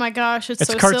hair. Oh my gosh, it's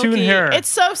It's so cartoon silky. hair. It's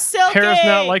so silky. Hair is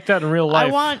not like that in real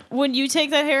life. Would you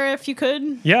take that hair if you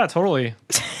could? Yeah, totally.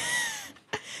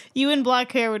 You and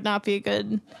black hair would not be a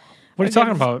good. What are you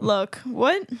talking about? Look,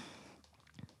 what?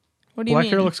 What do you Black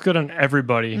mean? hair looks good on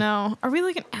everybody. No, are we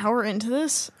like an hour into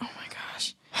this? Oh my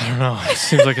gosh. I don't know. It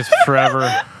seems like it's forever.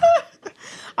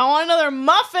 I want another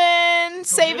muffin.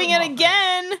 Saving it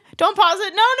again. Don't pause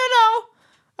it. No.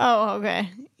 Oh, okay.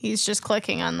 He's just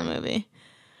clicking on the movie.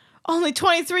 Only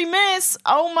 23 minutes.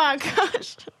 Oh my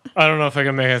gosh. I don't know if I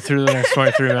can make it through the next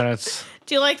 23 minutes.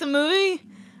 Do you like the movie?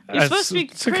 You're supposed to be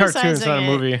It's a cartoon. It's not a criticizing it.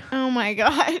 movie. Oh my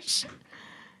gosh.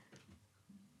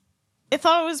 I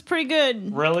thought it was pretty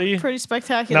good. Really? Pretty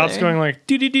spectacular. Now it's going like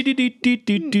do do do do do do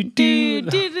do do Do, do.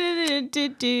 do, do, do, do,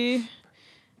 do.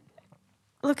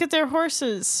 Look at their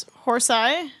horses.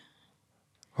 Horse-eye.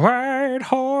 White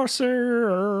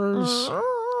horses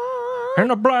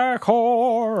and a black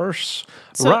horse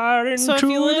riding so if to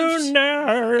you lived- the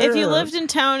night. If you lived in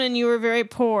town and you were very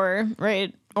poor,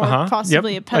 right, or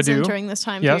possibly Yep, a peasant I do. during this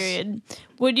time Yes. period,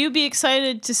 would you be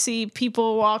excited to see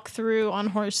people walk through on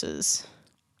horses?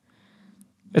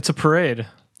 It's a parade.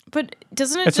 But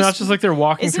doesn't it It's not just like they're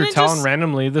walking isn't through it town just-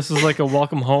 randomly. This is like a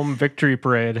welcome home victory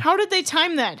parade. How did they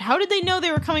time that? How did they know they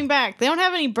were coming back? They don't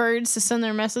have any birds to send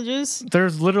their messages.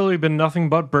 There's literally been nothing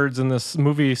but birds in this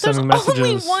movie There's sending messages.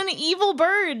 only one evil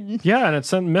bird. Yeah, and it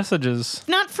sent messages.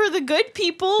 Not for the good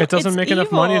people. It doesn't it's make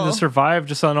enough money to evil. survive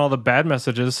just on all the bad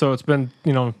messages. So it's been,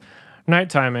 night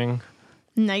timing,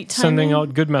 Nighttime. sending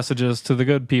out good messages to the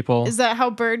good people, Is that how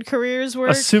bird careers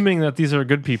work? assuming that these are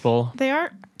good people. They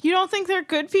are. You don't think they're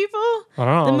good people? I don't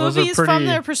know. The those movie are is pretty, from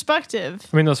their perspective.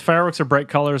 I mean, those fireworks are bright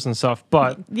colors and stuff,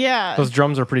 but Yeah, those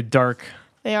drums are pretty dark.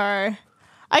 they are.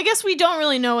 I guess we don't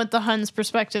really know what the Huns'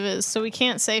 perspective is, so we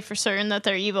can't say for certain that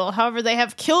they're evil. However, they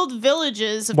have killed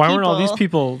villages of Why people, weren't all these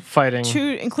people fighting?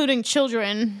 including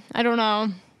children. I don't know.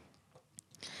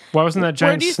 Why wasn't that Where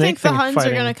giant do you snake think the thing Huns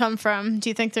fighting? are going to come from?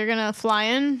 Do you think they're going to fly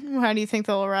in? How do you think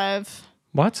they'll arrive?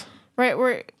 What? Right,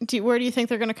 where do you think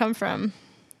they're going to come from?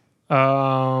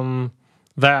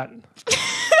 That.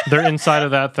 They're inside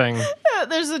of that thing.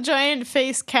 There's a giant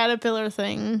face caterpillar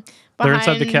thing They're behind.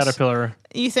 inside the caterpillar.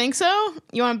 You think so?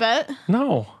 You want to bet?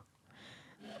 No.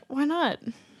 Why not?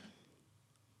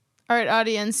 All right,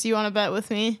 audience, you want to bet with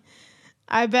me?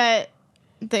 I bet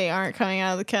they aren't coming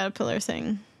out of the caterpillar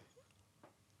thing.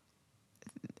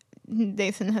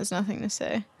 Nathan has nothing to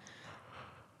say.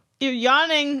 You're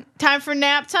yawning. Time for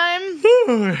nap time?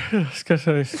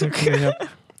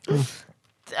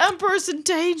 Emperor's in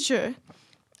danger.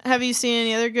 Have you seen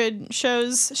any other good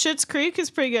shows? Schitt's Creek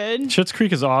is pretty good. Schitt's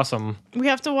Creek is awesome. We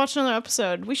have to watch another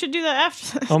episode. We should do that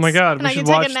after this. Oh my god, And we I should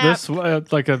can watch take a nap.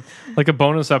 this like a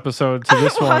bonus episode to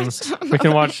this one. We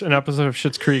can watch an episode of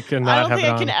Schitt's Creek and I not don't have think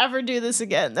it I can on. ever do this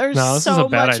again. There's No, this is so a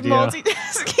bad much idea.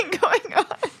 multitasking going on.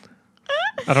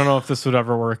 I don't know if this would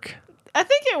ever work. I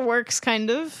think it works kind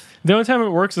of. The only time it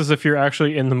works is if you're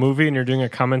actually in the movie and you're doing a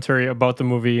commentary about the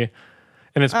movie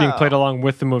and it's being played along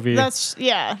with the movie. That's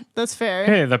fair.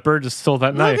 Hey, that bird just stole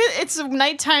that Look, knife. it's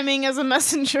night timing as a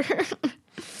messenger.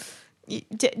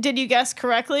 Did you guess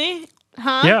correctly?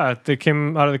 Huh? Yeah, they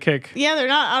came out of the cake. Yeah, they're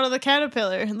not out of the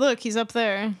caterpillar. Look, he's up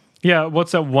there. Yeah,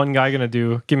 what's that one guy gonna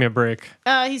do? Give me a break.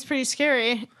 He's pretty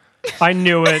scary. I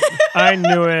knew it. I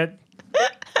knew it.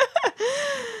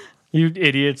 You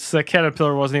idiots. That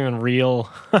caterpillar wasn't even real.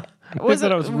 Was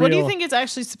thought it, it was what do you real. think it's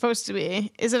actually supposed to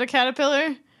be? Is it a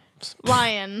caterpillar?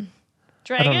 Lion?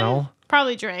 Dragon? know.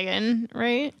 Probably dragon,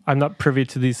 right? I'm not privy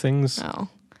to these things. Oh.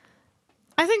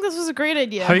 I think this was a great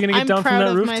idea. How are you gonna get I'm down from proud that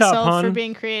of rooftop, myself for hon?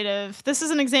 being creative. This is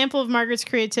an example of Margaret's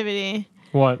creativity.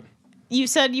 What? You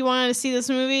said you wanted to see this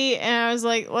movie, and I was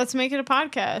like, let's make it a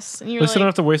podcast. And At you're least I don't like,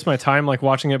 have to waste my time like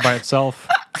watching it by itself.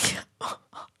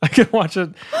 I can watch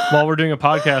it while we're doing a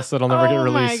podcast that'll never get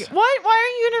released. Why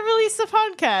aren't you going to release the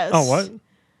podcast? Oh, what?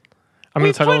 I'm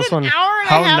We going to title put this an one hour and a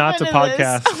How half Not to into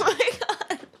Podcast. this. Oh my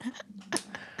God.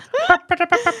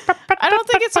 I don't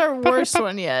think it's our worst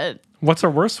one yet. What's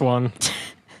our worst one?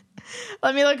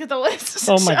 Let me look at the list.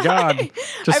 Oh my shall God. I?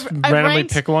 Just I've randomly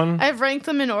ranked- pick one? I've ranked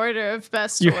them in order of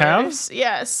best to You have? worst.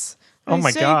 Yes. Oh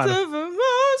my God. Saints of a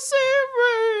mercy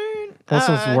reign. This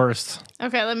one's worst.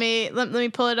 Okay, let me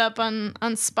pull it up on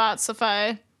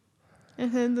Spotify.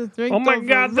 Oh my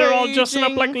God, they're all dressing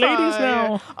up like ladies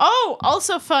now. Oh,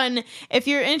 also fun. If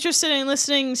you're interested in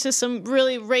listening to some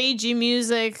really ragey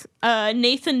music,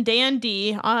 Nathan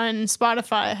Dandy on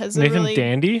Spotify has Nathan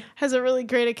Dandy? has a really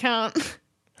great account. Who's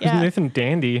Yeah. Nathan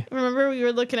Dandy? Remember we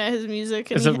were looking at his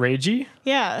music. And Is it Ragey?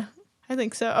 Yeah, I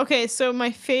think so. Okay, so my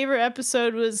favorite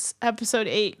episode was episode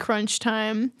 8, Crunch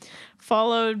Time,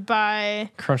 followed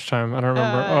by Crunch Time. I don't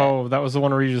remember. That was the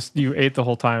one where you ate the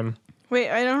whole time.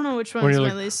 wait, I don't know which When one's you're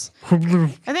my like- least.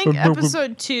 I think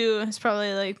episode 2 is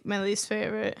probably like my least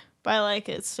favorite, but I like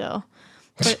it still.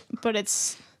 But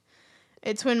it's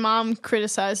when Mom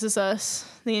criticizes us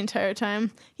the entire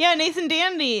time. Yeah, Nathan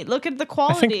Dandy, look at the I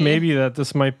quality. think maybe that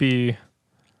this might be.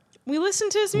 we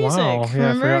listened to his music. Wow, yeah, I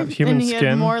remember? forgot. Human and he had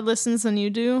Skin. more listens than you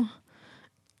do.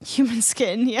 Human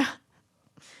Skin, yeah.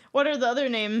 What are the other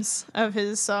names of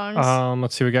his songs?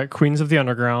 Let's see. We got Queens of the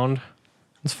Underground.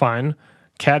 It's fine.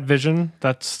 Cat Vision.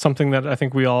 That's something that I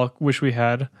think we all wish we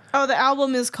had. Oh, the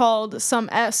album is called Some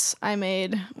S I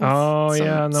Made. with Oh,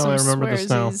 yeah, no, I remember this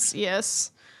now. swearsies.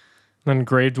 Yes. Then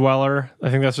Grave Dweller. I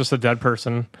think that's just a dead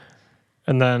person.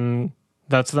 And then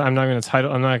I'm not going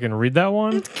to read that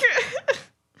one.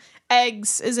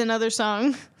 Eggs is another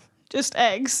song. Just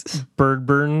eggs. Bird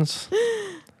burns.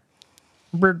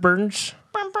 Bird burns.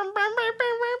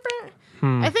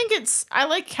 I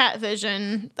like Cat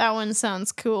Vision. That one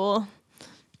sounds cool.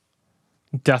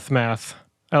 Death Math.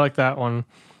 I like that one.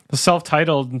 The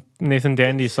self-titled Nathan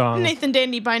Dandy song. Nathan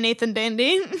Dandy by Nathan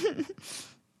Dandy.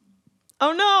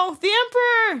 Oh no, the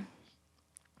Emperor!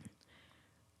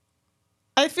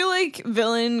 I feel like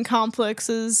villain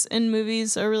complexes in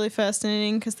movies are really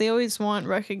fascinating because they always want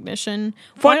recognition.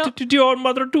 What did your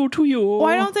mother do to you?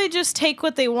 Why don't they just take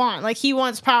what they want? Like, he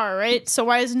wants power, right? So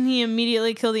why doesn't he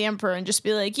immediately kill the Emperor and just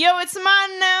be like, yo, it's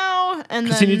mine now? And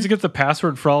Because then, he needs to get the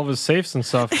password for all of his safes and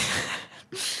stuff.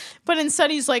 but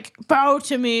instead he's like, bow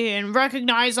to me and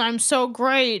recognize I'm so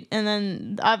great. And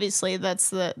then obviously that's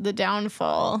the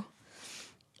downfall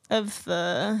of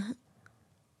the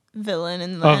villain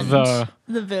in the end.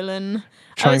 The villain.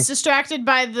 I was distracted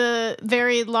by the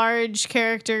very large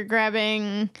character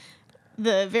grabbing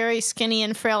the very skinny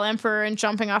and frail Emperor and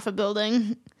jumping off a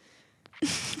building.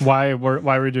 Why were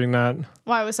we doing that?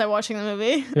 Why was I watching the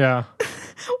movie? Yeah.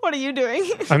 What are you doing?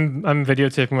 I'm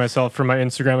videotaping myself for my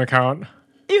Instagram account.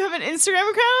 You have an Instagram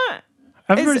account?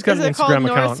 Everybody's got an Is it called Instagram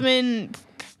account. Northman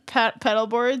pedal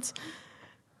boards?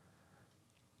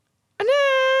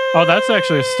 Oh, that's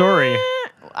actually a story.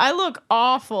 I look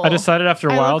awful. I decided after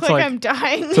a I while look to like like I'm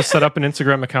dying. to set up an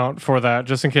Instagram account for that,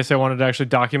 just in case I wanted to actually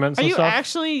document Are some you stuff.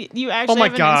 actually Oh my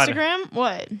have God. an Instagram?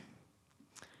 What?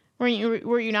 Were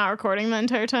you not recording the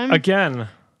entire time? Again.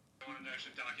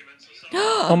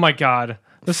 Oh my God.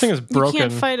 This thing is broken. You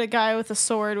can't fight a guy with a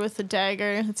sword with a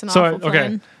dagger. It's an So, awful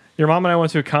plan. your mom and I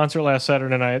went to a concert last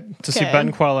Saturday night to see Okay.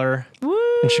 Ben Queller Woo!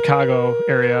 in Chicago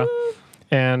area,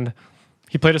 and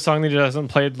he played a song that he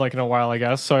hasn't played like in a while, I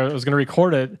guess. So I was gonna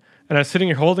record it, and I was sitting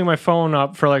here holding my phone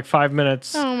up for like 5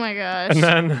 minutes, Oh my gosh. and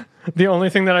then the only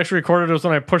thing that I actually recorded was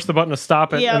when I pushed the button to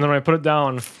stop it, Yep. and then when I put it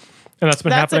down, and that's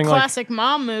been That's a happening. Like classic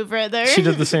mom move right there. she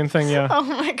did the same thing, yeah. Oh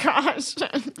my gosh.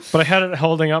 But I had it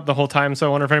holding up the whole time, so I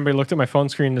wonder if anybody looked at my phone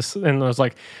screen and was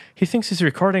like, "He thinks he's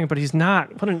recording, but he's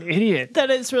not. What an idiot!" That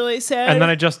is really sad. And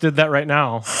then I just did that right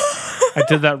now. I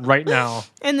did that right now.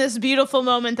 in this beautiful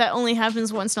moment that only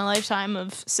happens once in a lifetime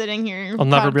of sitting here. I'll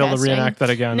never be able to podcasting. reenact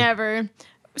that again. Never.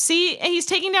 See, he's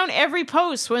taking down every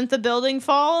post. Wouldn't the building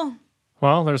fall?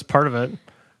 Well, there's part of it.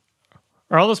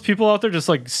 Are all those people out there just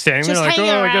like standing Just there like,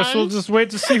 hanging oh, I guess around. we'll just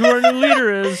wait to see who our new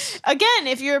leader is? Again,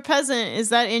 if you're a peasant, is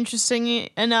that interesting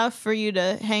enough for you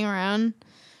to hang around?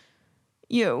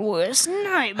 Your worst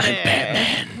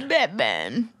nightmare.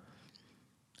 Batman.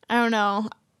 I don't know.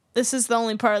 This is the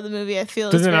only part of the movie I feel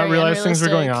Did is they not very realize things were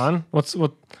going unrealistic. on?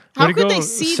 What? How way to could go, they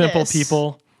see simple this?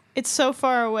 people. It's so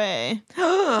far away.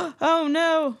 Oh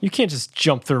no. You can't just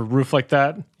jump through a roof like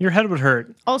that. Your head would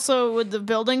hurt. Also, would the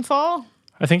building fall?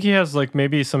 I think he has like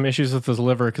maybe some issues with his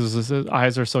liver because his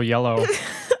eyes are so yellow.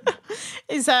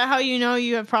 Is that how you know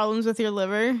you have problems with your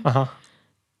liver? Uh-huh.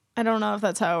 I don't know if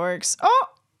that's how it works. Oh!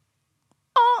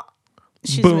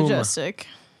 She's Boom. majestic.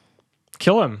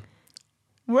 Kill him.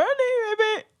 Ready,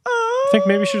 baby. Oh. I think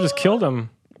maybe she just killed him.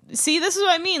 See, this is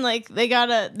what I mean. Like they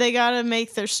gotta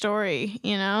make their story,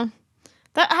 you know?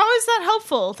 That how is that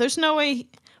helpful? There's no way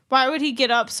why would he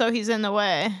get up so he's in the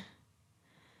way?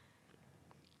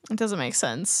 It doesn't make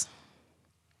sense.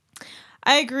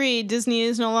 I agree, Disney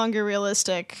is no longer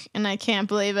realistic, and I can't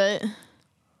believe it.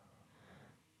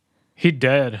 He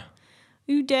dead.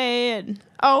 You did.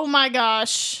 Oh my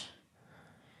gosh.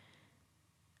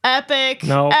 Epic.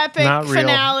 No, Epic not real.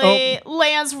 finale.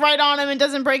 Lands right on him and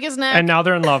doesn't break his neck. And now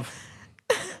they're in love.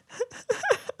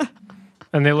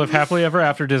 And they live happily ever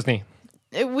after, Disney.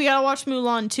 We gotta watch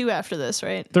Mulan 2 after this,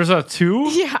 right? There's a 2?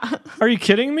 Yeah. Are you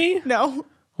kidding me? No.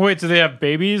 Wait, do they have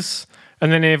babies?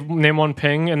 And then they name one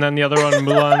Ping, and then the other one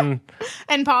Mulan,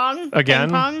 And Pong. Again?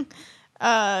 Ping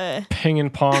Pong. Ping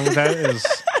and Pong. That is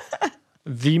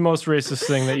the most racist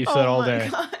thing that you've said all day.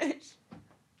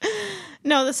 Gosh.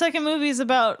 No, the second movie is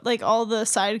about like all the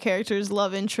side characters'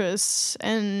 love interests,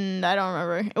 and I don't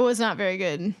remember. It was not very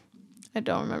good. I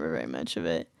don't remember very much of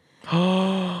it.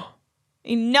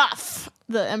 Enough.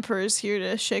 The Emperor's here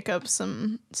to shake up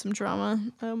some drama.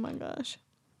 Oh my gosh.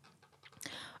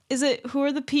 Is it who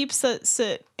are the peeps that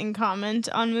sit and comment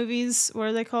on movies? What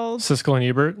are they called? Siskel and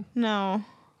Ebert? No.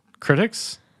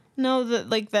 Critics? No, the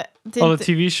like that. Oh, the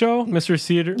TV show? Mystery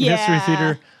Theater?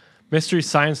 Yeah. Mystery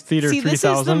Science Theater See, 3000?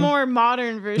 this is the more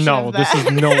modern version No, of that. this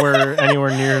is nowhere anywhere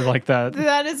near like that.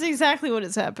 That is exactly what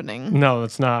is happening. No,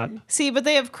 it's not. See, but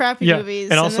they have crappy Yeah, movies.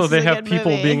 and also this they is a have good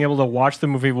people movie. being able to watch the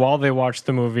movie while they watch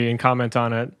the movie and comment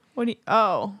on it. What do you?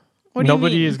 Oh, What do you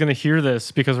nobody mean? is going to hear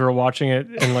this because we're watching it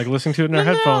and like listening to it in our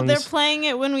No, headphones. they're playing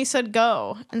it when we said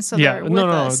go, and so Yeah, they're with no,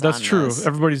 us that's on true. this.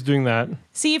 Everybody's doing that.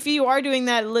 See, if you are doing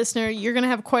that, listener, you're gonna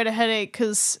have quite a headache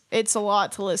because it's a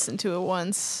lot to listen to at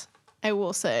once. I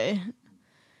will say.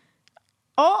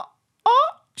 Oh,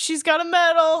 she's got a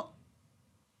medal.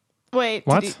 Wait,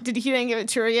 What? he didn't give it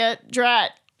to her yet?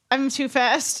 Drat, I'm too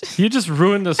fast. You just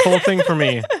ruined this whole thing for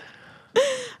me.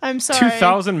 I'm sorry.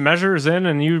 2,000 measures in,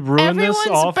 and you ruined this Everyone's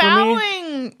all for me.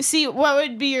 bowing. See, what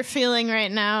would be your feeling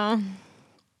right now?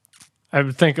 I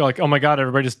would think like, oh my god,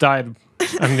 everybody just died.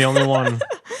 I'm the only one.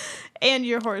 And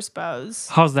your horse bows.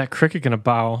 How's that cricket gonna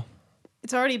bow?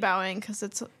 It's already bowing because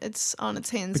it's on its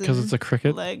hands. Because and it's a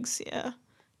cricket? legs, yeah.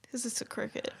 Because it's a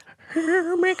cricket.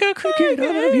 Make a cricket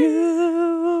out of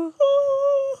you.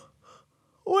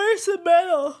 Where's the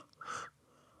medal?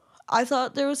 I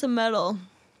thought there was a medal.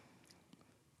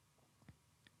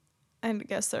 I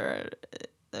guess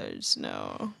there's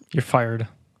no. You're fired.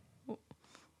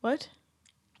 What?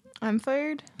 I'm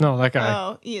fired? No, that guy.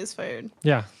 Oh, he is fired.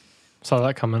 Yeah, saw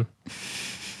that coming.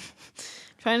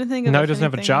 Trying to think of Now if he doesn't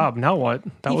have a anything- job. Now what?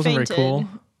 That He wasn't fainted. very cool.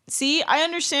 See, I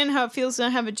understand how it feels to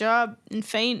not have a job and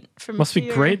faint from Must be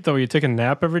fear. great though. You take a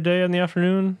nap every day in the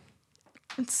afternoon.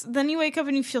 Then you wake up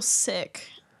and you feel sick.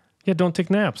 Yeah, don't take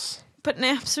naps. But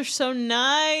naps are so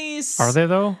nice. Are they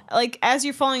though? Like, as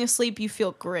you're falling asleep, you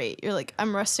feel great. You're like,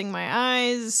 I'm resting my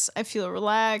eyes. I feel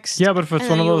relaxed. Yeah, but if it's And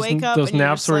one then of you wake up those and you're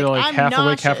naps just where you're like, like I'm half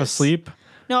awake, half nauseous. asleep.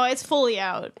 No, it's fully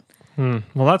out. Well,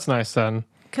 that's nice then.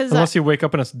 Because Unless you wake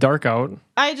up and it's dark out.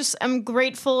 I'm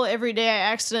grateful every day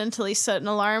I accidentally set an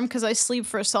alarm because I sleep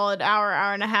for a solid hour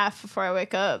and a half before I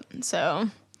wake up. So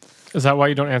Is that why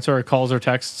you don't answer our calls or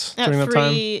texts at during that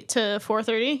time? 3 to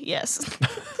 4:30, yes.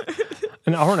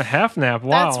 An hour and a half nap.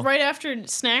 Wow. That's right after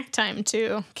snack time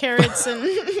too. Carrots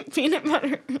and peanut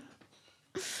butter.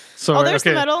 So Oh, there's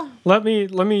the okay, medal. Let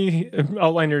me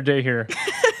outline your day here.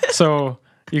 So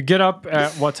you get up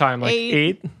at what time? Like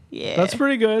 8? Yeah. That's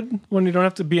pretty good when you don't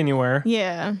have to be anywhere.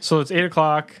 Yeah. So it's 8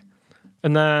 o'clock,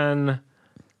 and then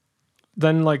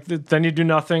you do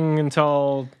nothing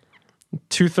until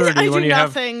 2:30 I when do you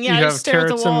nothing. have Yeah, I you just have stare at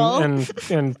the carrots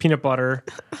wall. and peanut butter,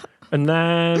 and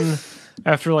then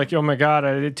after like, oh my god,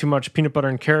 I ate too much peanut butter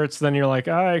and carrots, then you're like,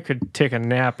 I could take a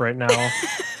nap right now.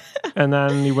 And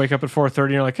then you wake up at 4:30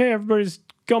 and you're like, hey, everybody's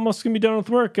almost gonna be done with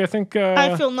work. I think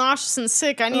I feel nauseous and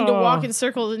sick. I need to Oh. walk in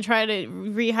circles and try to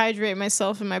rehydrate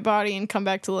myself and my body and come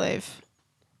back to life.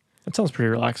 that sounds pretty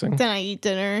relaxing. Then I eat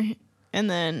dinner, and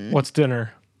then What's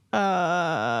dinner?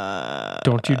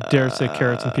 Don't you dare say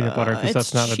carrots and peanut butter because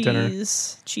it's that's not a dinner.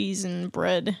 cheese and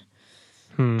bread.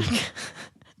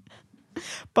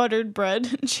 Buttered bread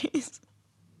and cheese.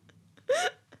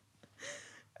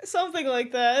 Something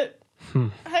like that.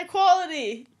 High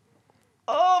quality.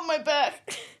 Oh, my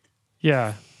back.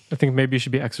 Yeah, I think maybe you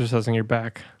should be exercising your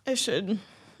back. I should.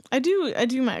 I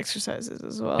do my exercises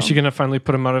as well. Is she gonna finally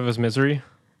put him out of his misery?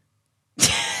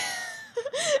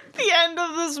 The end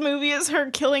of this movie is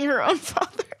her killing her own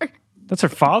father. That's her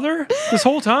father this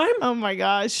whole time? Oh my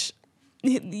gosh.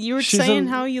 You were She's saying in-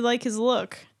 how you like his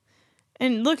look.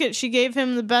 And look she gave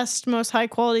him the best, most high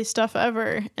quality stuff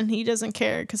ever, and he doesn't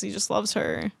care because he just loves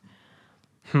her.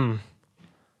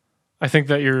 I think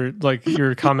that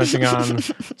you're commenting on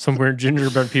some weird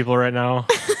gingerbread people right now.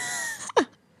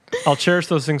 I'll cherish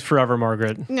those things forever,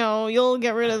 Margaret. No, you'll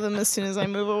get rid of them as soon as I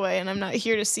move away, and I'm not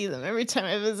here to see them every time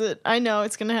I visit. I know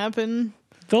it's gonna happen.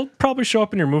 They'll probably show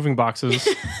up in your moving boxes.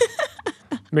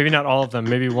 Maybe not all of them,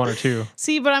 maybe 1 or 2.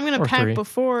 See, but I'm gonna Or pack 3.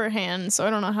 beforehand, so I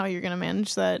don't know how you're gonna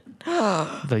manage that.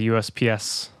 The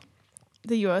USPS.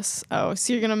 The US. Oh,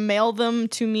 so you're gonna mail them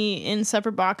to me in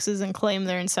separate boxes and claim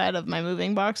they're inside of my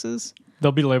moving boxes?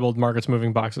 They'll be labeled Margaret's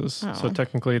moving boxes, so Oh.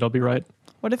 technically it'll be right.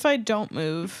 What if I don't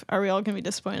move? Are we all gonna be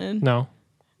disappointed? No.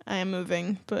 I am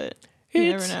moving, but you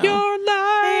never know. your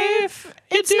life.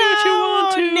 It's do what you want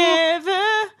now to. or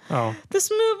never. Oh,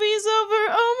 This movie's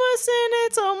over almost, and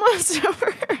it's almost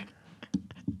over.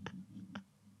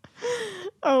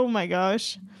 Oh my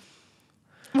gosh.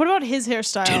 What about his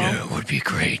hairstyle? Dinner would be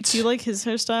great. Do you like his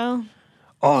hairstyle?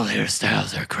 All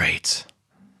hairstyles are great.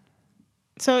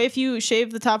 So if you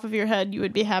shave the top of your head, you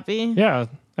would be happy? yeah.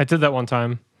 I did that one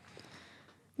time.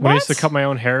 When I used to What? cut my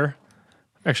own hair.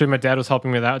 Actually, my dad was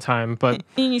helping me that time, but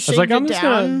And you I shaved was like, it I'm just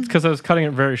down? gonna, because I was cutting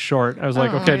it very short. I was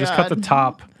like, Oh okay, my just cut the God.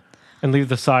 top and leave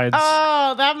the sides.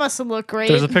 Oh, that must have looked great.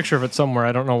 There's a picture of it somewhere.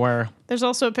 I don't know where. There's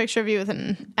also a picture of you with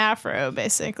an afro,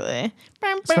 basically.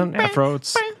 It's not an afro.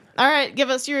 It's All right, give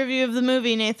us your review of the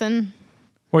movie, Nathan.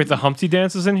 wait. The Humpty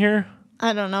Dance is in here.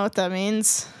 I don't know what that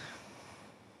means.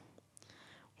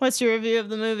 What's your review of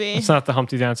the movie? It's not the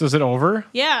Humpty Dance. Is it over?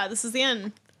 Yeah, this is the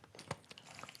end.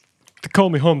 call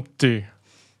me Humpty.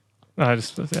 I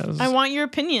just I want your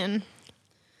opinion.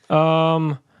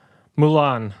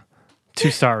 Mulan,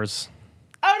 2 stars.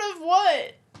 Out of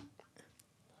what?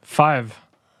 5.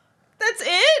 That's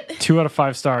it? 2 out of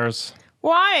 5 stars.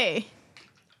 Why?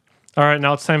 All right,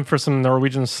 now it's time for some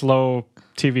Norwegian slow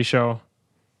TV show.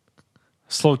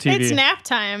 Slow TV. It's nap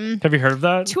time. Have you heard of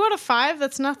that? 2 out of 5?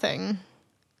 That's nothing.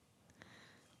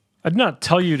 I did not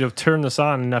tell you to turn this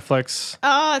on, Netflix.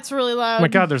 Oh, it's really loud. Oh my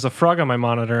god, there's a frog on my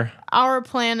monitor. Our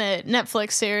Planet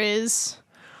Netflix series.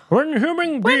 When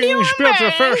human beings built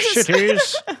their first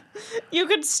cities. You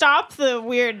could stop the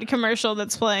weird commercial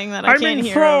that's playing that I I'm can't hear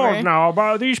enthralled over. now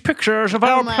by these pictures of Oh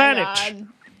our my planet. God.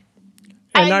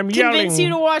 And I I'm convince yelling. you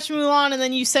to watch Mulan and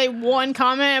then you say one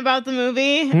comment about the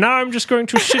movie. Now I'm just going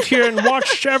to sit here and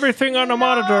watch everything on a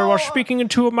monitor while speaking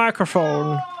into a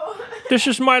microphone. This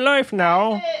is my life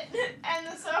now. And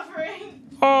the suffering.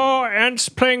 Oh, ants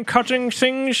playing cutting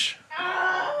things.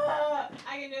 I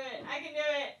can do it. I can do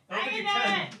it. I can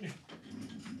do it.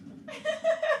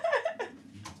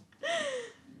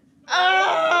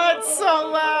 Oh, it's so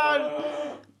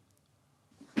loud.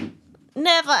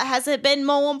 Never has it been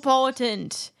more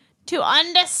important to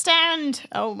understand.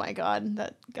 Oh my god,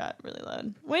 that got really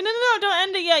loud. Wait, no, don't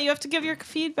end it yet. You have to give your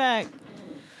feedback.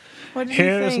 What did you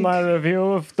Here's think? my review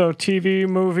of the TV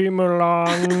movie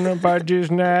Mulan by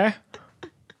Disney.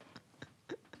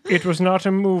 It was not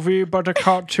a movie, but a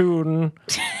cartoon.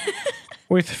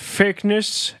 With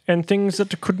fakeness and things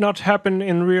that could not happen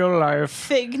in real life.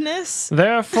 Figness?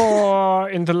 Therefore,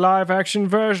 in the live-action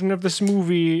version of this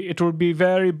movie, it will be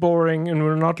very boring and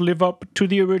will not live up to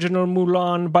the original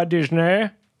Mulan by Disney.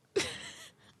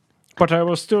 But I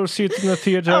will still see it in the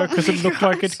theater because it looked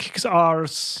like it kicks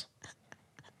arse.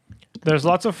 There's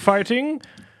lots of fighting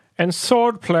and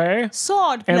sword play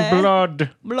Sword play. and blood.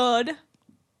 Blood.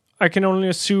 I can only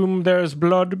assume there's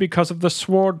blood because of the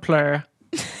sword play.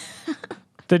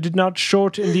 They did not show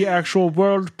it in the actual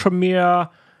world premiere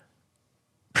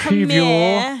preview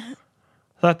Meh.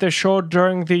 that they showed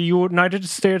during the United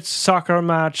States soccer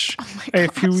match a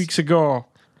few weeks ago.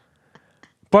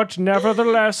 But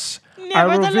nevertheless, I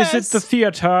will visit the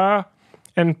theater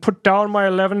and put down my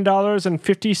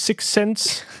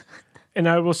 $11.56 and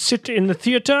I will sit in the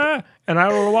theater and I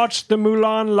will watch the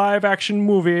Mulan live action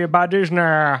movie by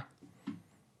Disney.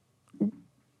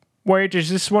 Wait, is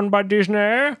this one by Disney?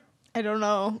 I don't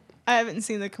know. I haven't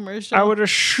seen the commercial. I would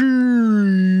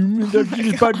assume that it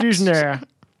is by Disney.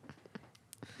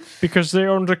 Because they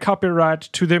own the copyright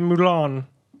to the Mulan.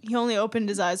 He only opened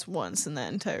his eyes once in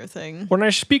that entire thing. When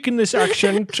I speak in this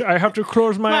accent, I have to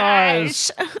close my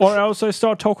eyes. Or else I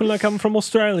start talking like I'm from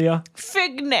Australia.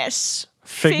 Figness.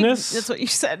 Figness? That's what you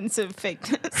said instead of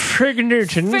fakeness.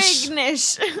 Figness.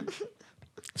 Figness.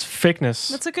 It's fakeness.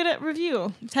 That's a good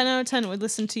review. 10 out of 10 would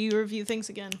listen to you review things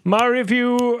again. My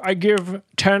review, I give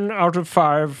 10 out of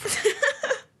 5.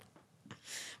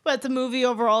 But the movie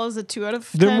overall is a 2 out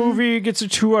of 10. The movie gets a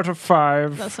 2 out of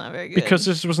 5. That's not very good. Because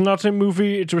this was not a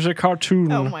movie, it was a cartoon.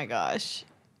 Oh my gosh.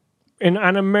 An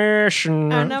animation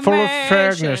full of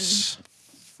fakeness.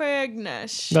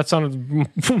 Figness. That sounded.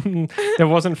 That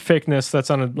wasn't fakeness. That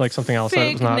sounded like something else.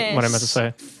 That was not what I meant to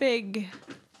say. Fig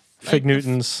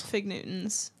Newtons. Fig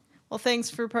Newtons. Well, thanks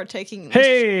for partaking in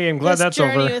Hey, I'm glad this that's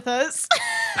journey over. with us.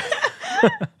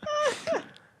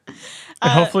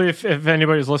 And hopefully, if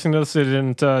anybody's listening to this, they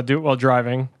didn't do it while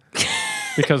driving.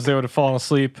 Because they would have fallen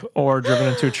asleep or driven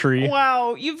into a tree.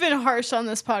 Wow, you've been harsh on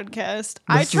this podcast.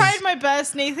 I This tried is- my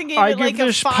best. Nathan gave I it give like a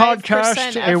this 5%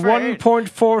 podcast a effort.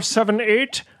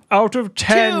 1.478 out of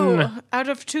 10. 2 out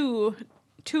of 2.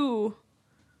 2.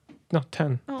 No,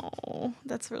 10. Oh,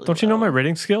 that's really Don't you know low. my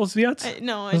rating skills yet?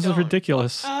 No, I This don't. is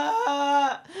ridiculous.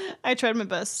 I tried my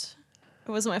best.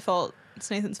 It wasn't my fault. It's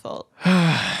Nathan's fault.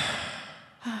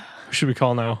 Who should we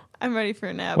call now? I'm ready for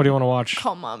a nap. What do you want to watch?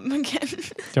 Call mom again. Do you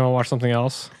want to watch something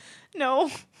else? No.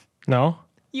 No?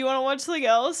 You want to watch something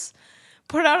else?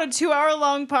 Put out a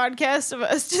 2-hour-long podcast of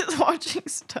us just watching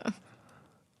stuff.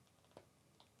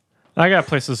 I got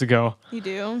places to go. You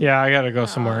do? Yeah, I got to go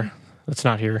somewhere that's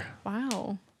not here.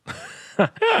 Wow.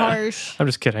 Harsh. I'm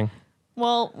just kidding.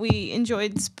 Well, we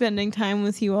enjoyed spending time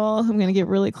with you all. I'm going to get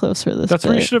really close for this. That's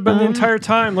where you bit. should have been the entire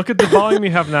time. Look at the volume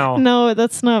you have now. No,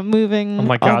 that's not moving. Oh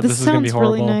my god, this is going to be sounds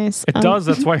horrible. Really nice. It does.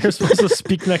 That's why you're supposed to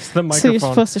speak next to the So microphone. you're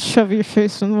supposed to shove your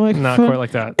face in the microphone? Not quite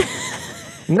like that.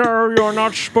 No, you're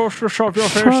not supposed to shove your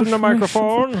face in the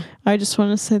microphone. I just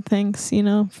want to say thanks,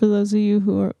 for those of you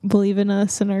who believe in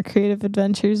us and our creative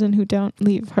adventures and who don't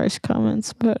leave harsh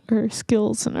comments about our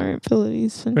skills and our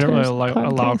abilities. We don't really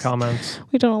allow comments.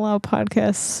 We don't allow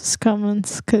podcasts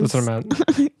comments because That's what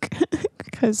I meant.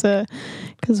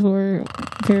 because we're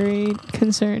very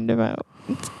concerned about.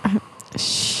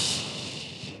 Shh.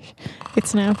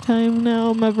 It's nap time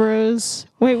now, my bros.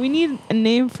 Wait, we need a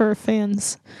name for our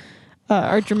fans.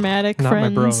 Our dramatic Not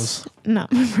friends. my bros.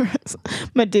 Not my bros.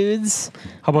 My dudes.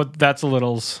 How about That's a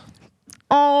Littles?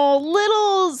 Oh,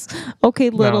 Littles. Okay,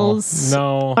 Littles.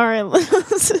 No. All right,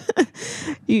 Littles.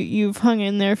 You've hung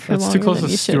in there for That's longer too close than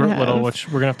to you should Stuart have. Little, which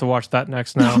we're gonna have to watch that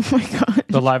next now. Oh my god.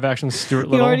 The live action Stuart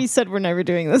You Little. already said we're never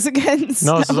doing this again.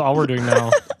 No, this is all we're doing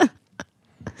now.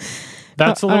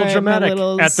 That's a little All right, my dramatic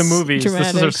Littles at the movies. This is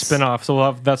our dramatics. spin-off. So we'll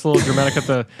have That's a Little Dramatic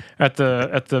at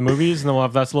the movies, and then we'll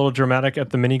have That's a Little Dramatic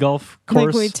at the mini golf course.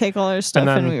 Like we take all our stuff and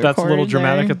and, then we That's a record Little it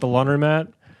Dramatic there. at the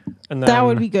laundromat. And then That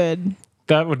would be good.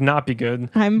 That would not be good.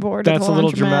 I'm bored That's of a the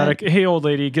little laundromat. dramatic. Hey, old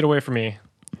lady, get away from me.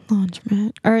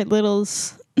 Laundromat. All right,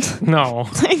 Littles. No.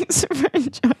 Thanks for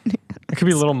joining. It could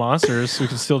be Little Monsters. We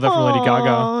could steal that from Lady Gaga.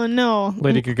 Oh no.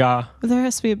 Lady Gaga. There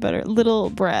has to be a better Little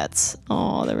Brats.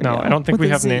 Oh, there we No, go. I don't think With we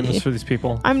a have Z. names for these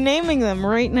people. I'm naming them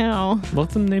right now.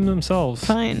 Let them name themselves.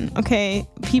 Fine. Okay.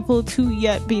 People to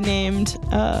yet be named.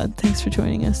 Thanks for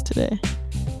joining us today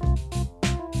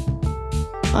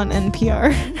on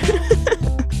NPR.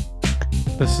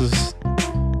 This is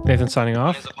Nathan signing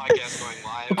off.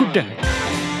 A good day.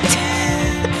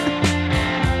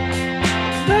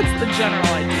 That's the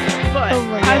general idea. But Oh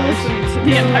my I gosh. listened to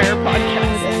the entire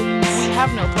podcast. And We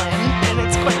have no plan, and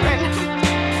it's quite random.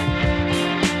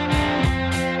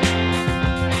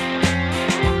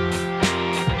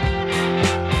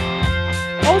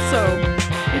 Also,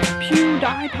 it's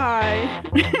PewDiePie.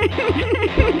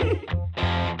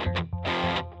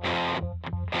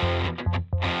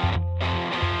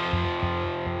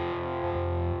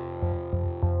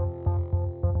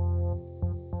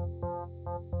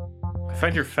 I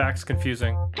find your facts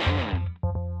confusing.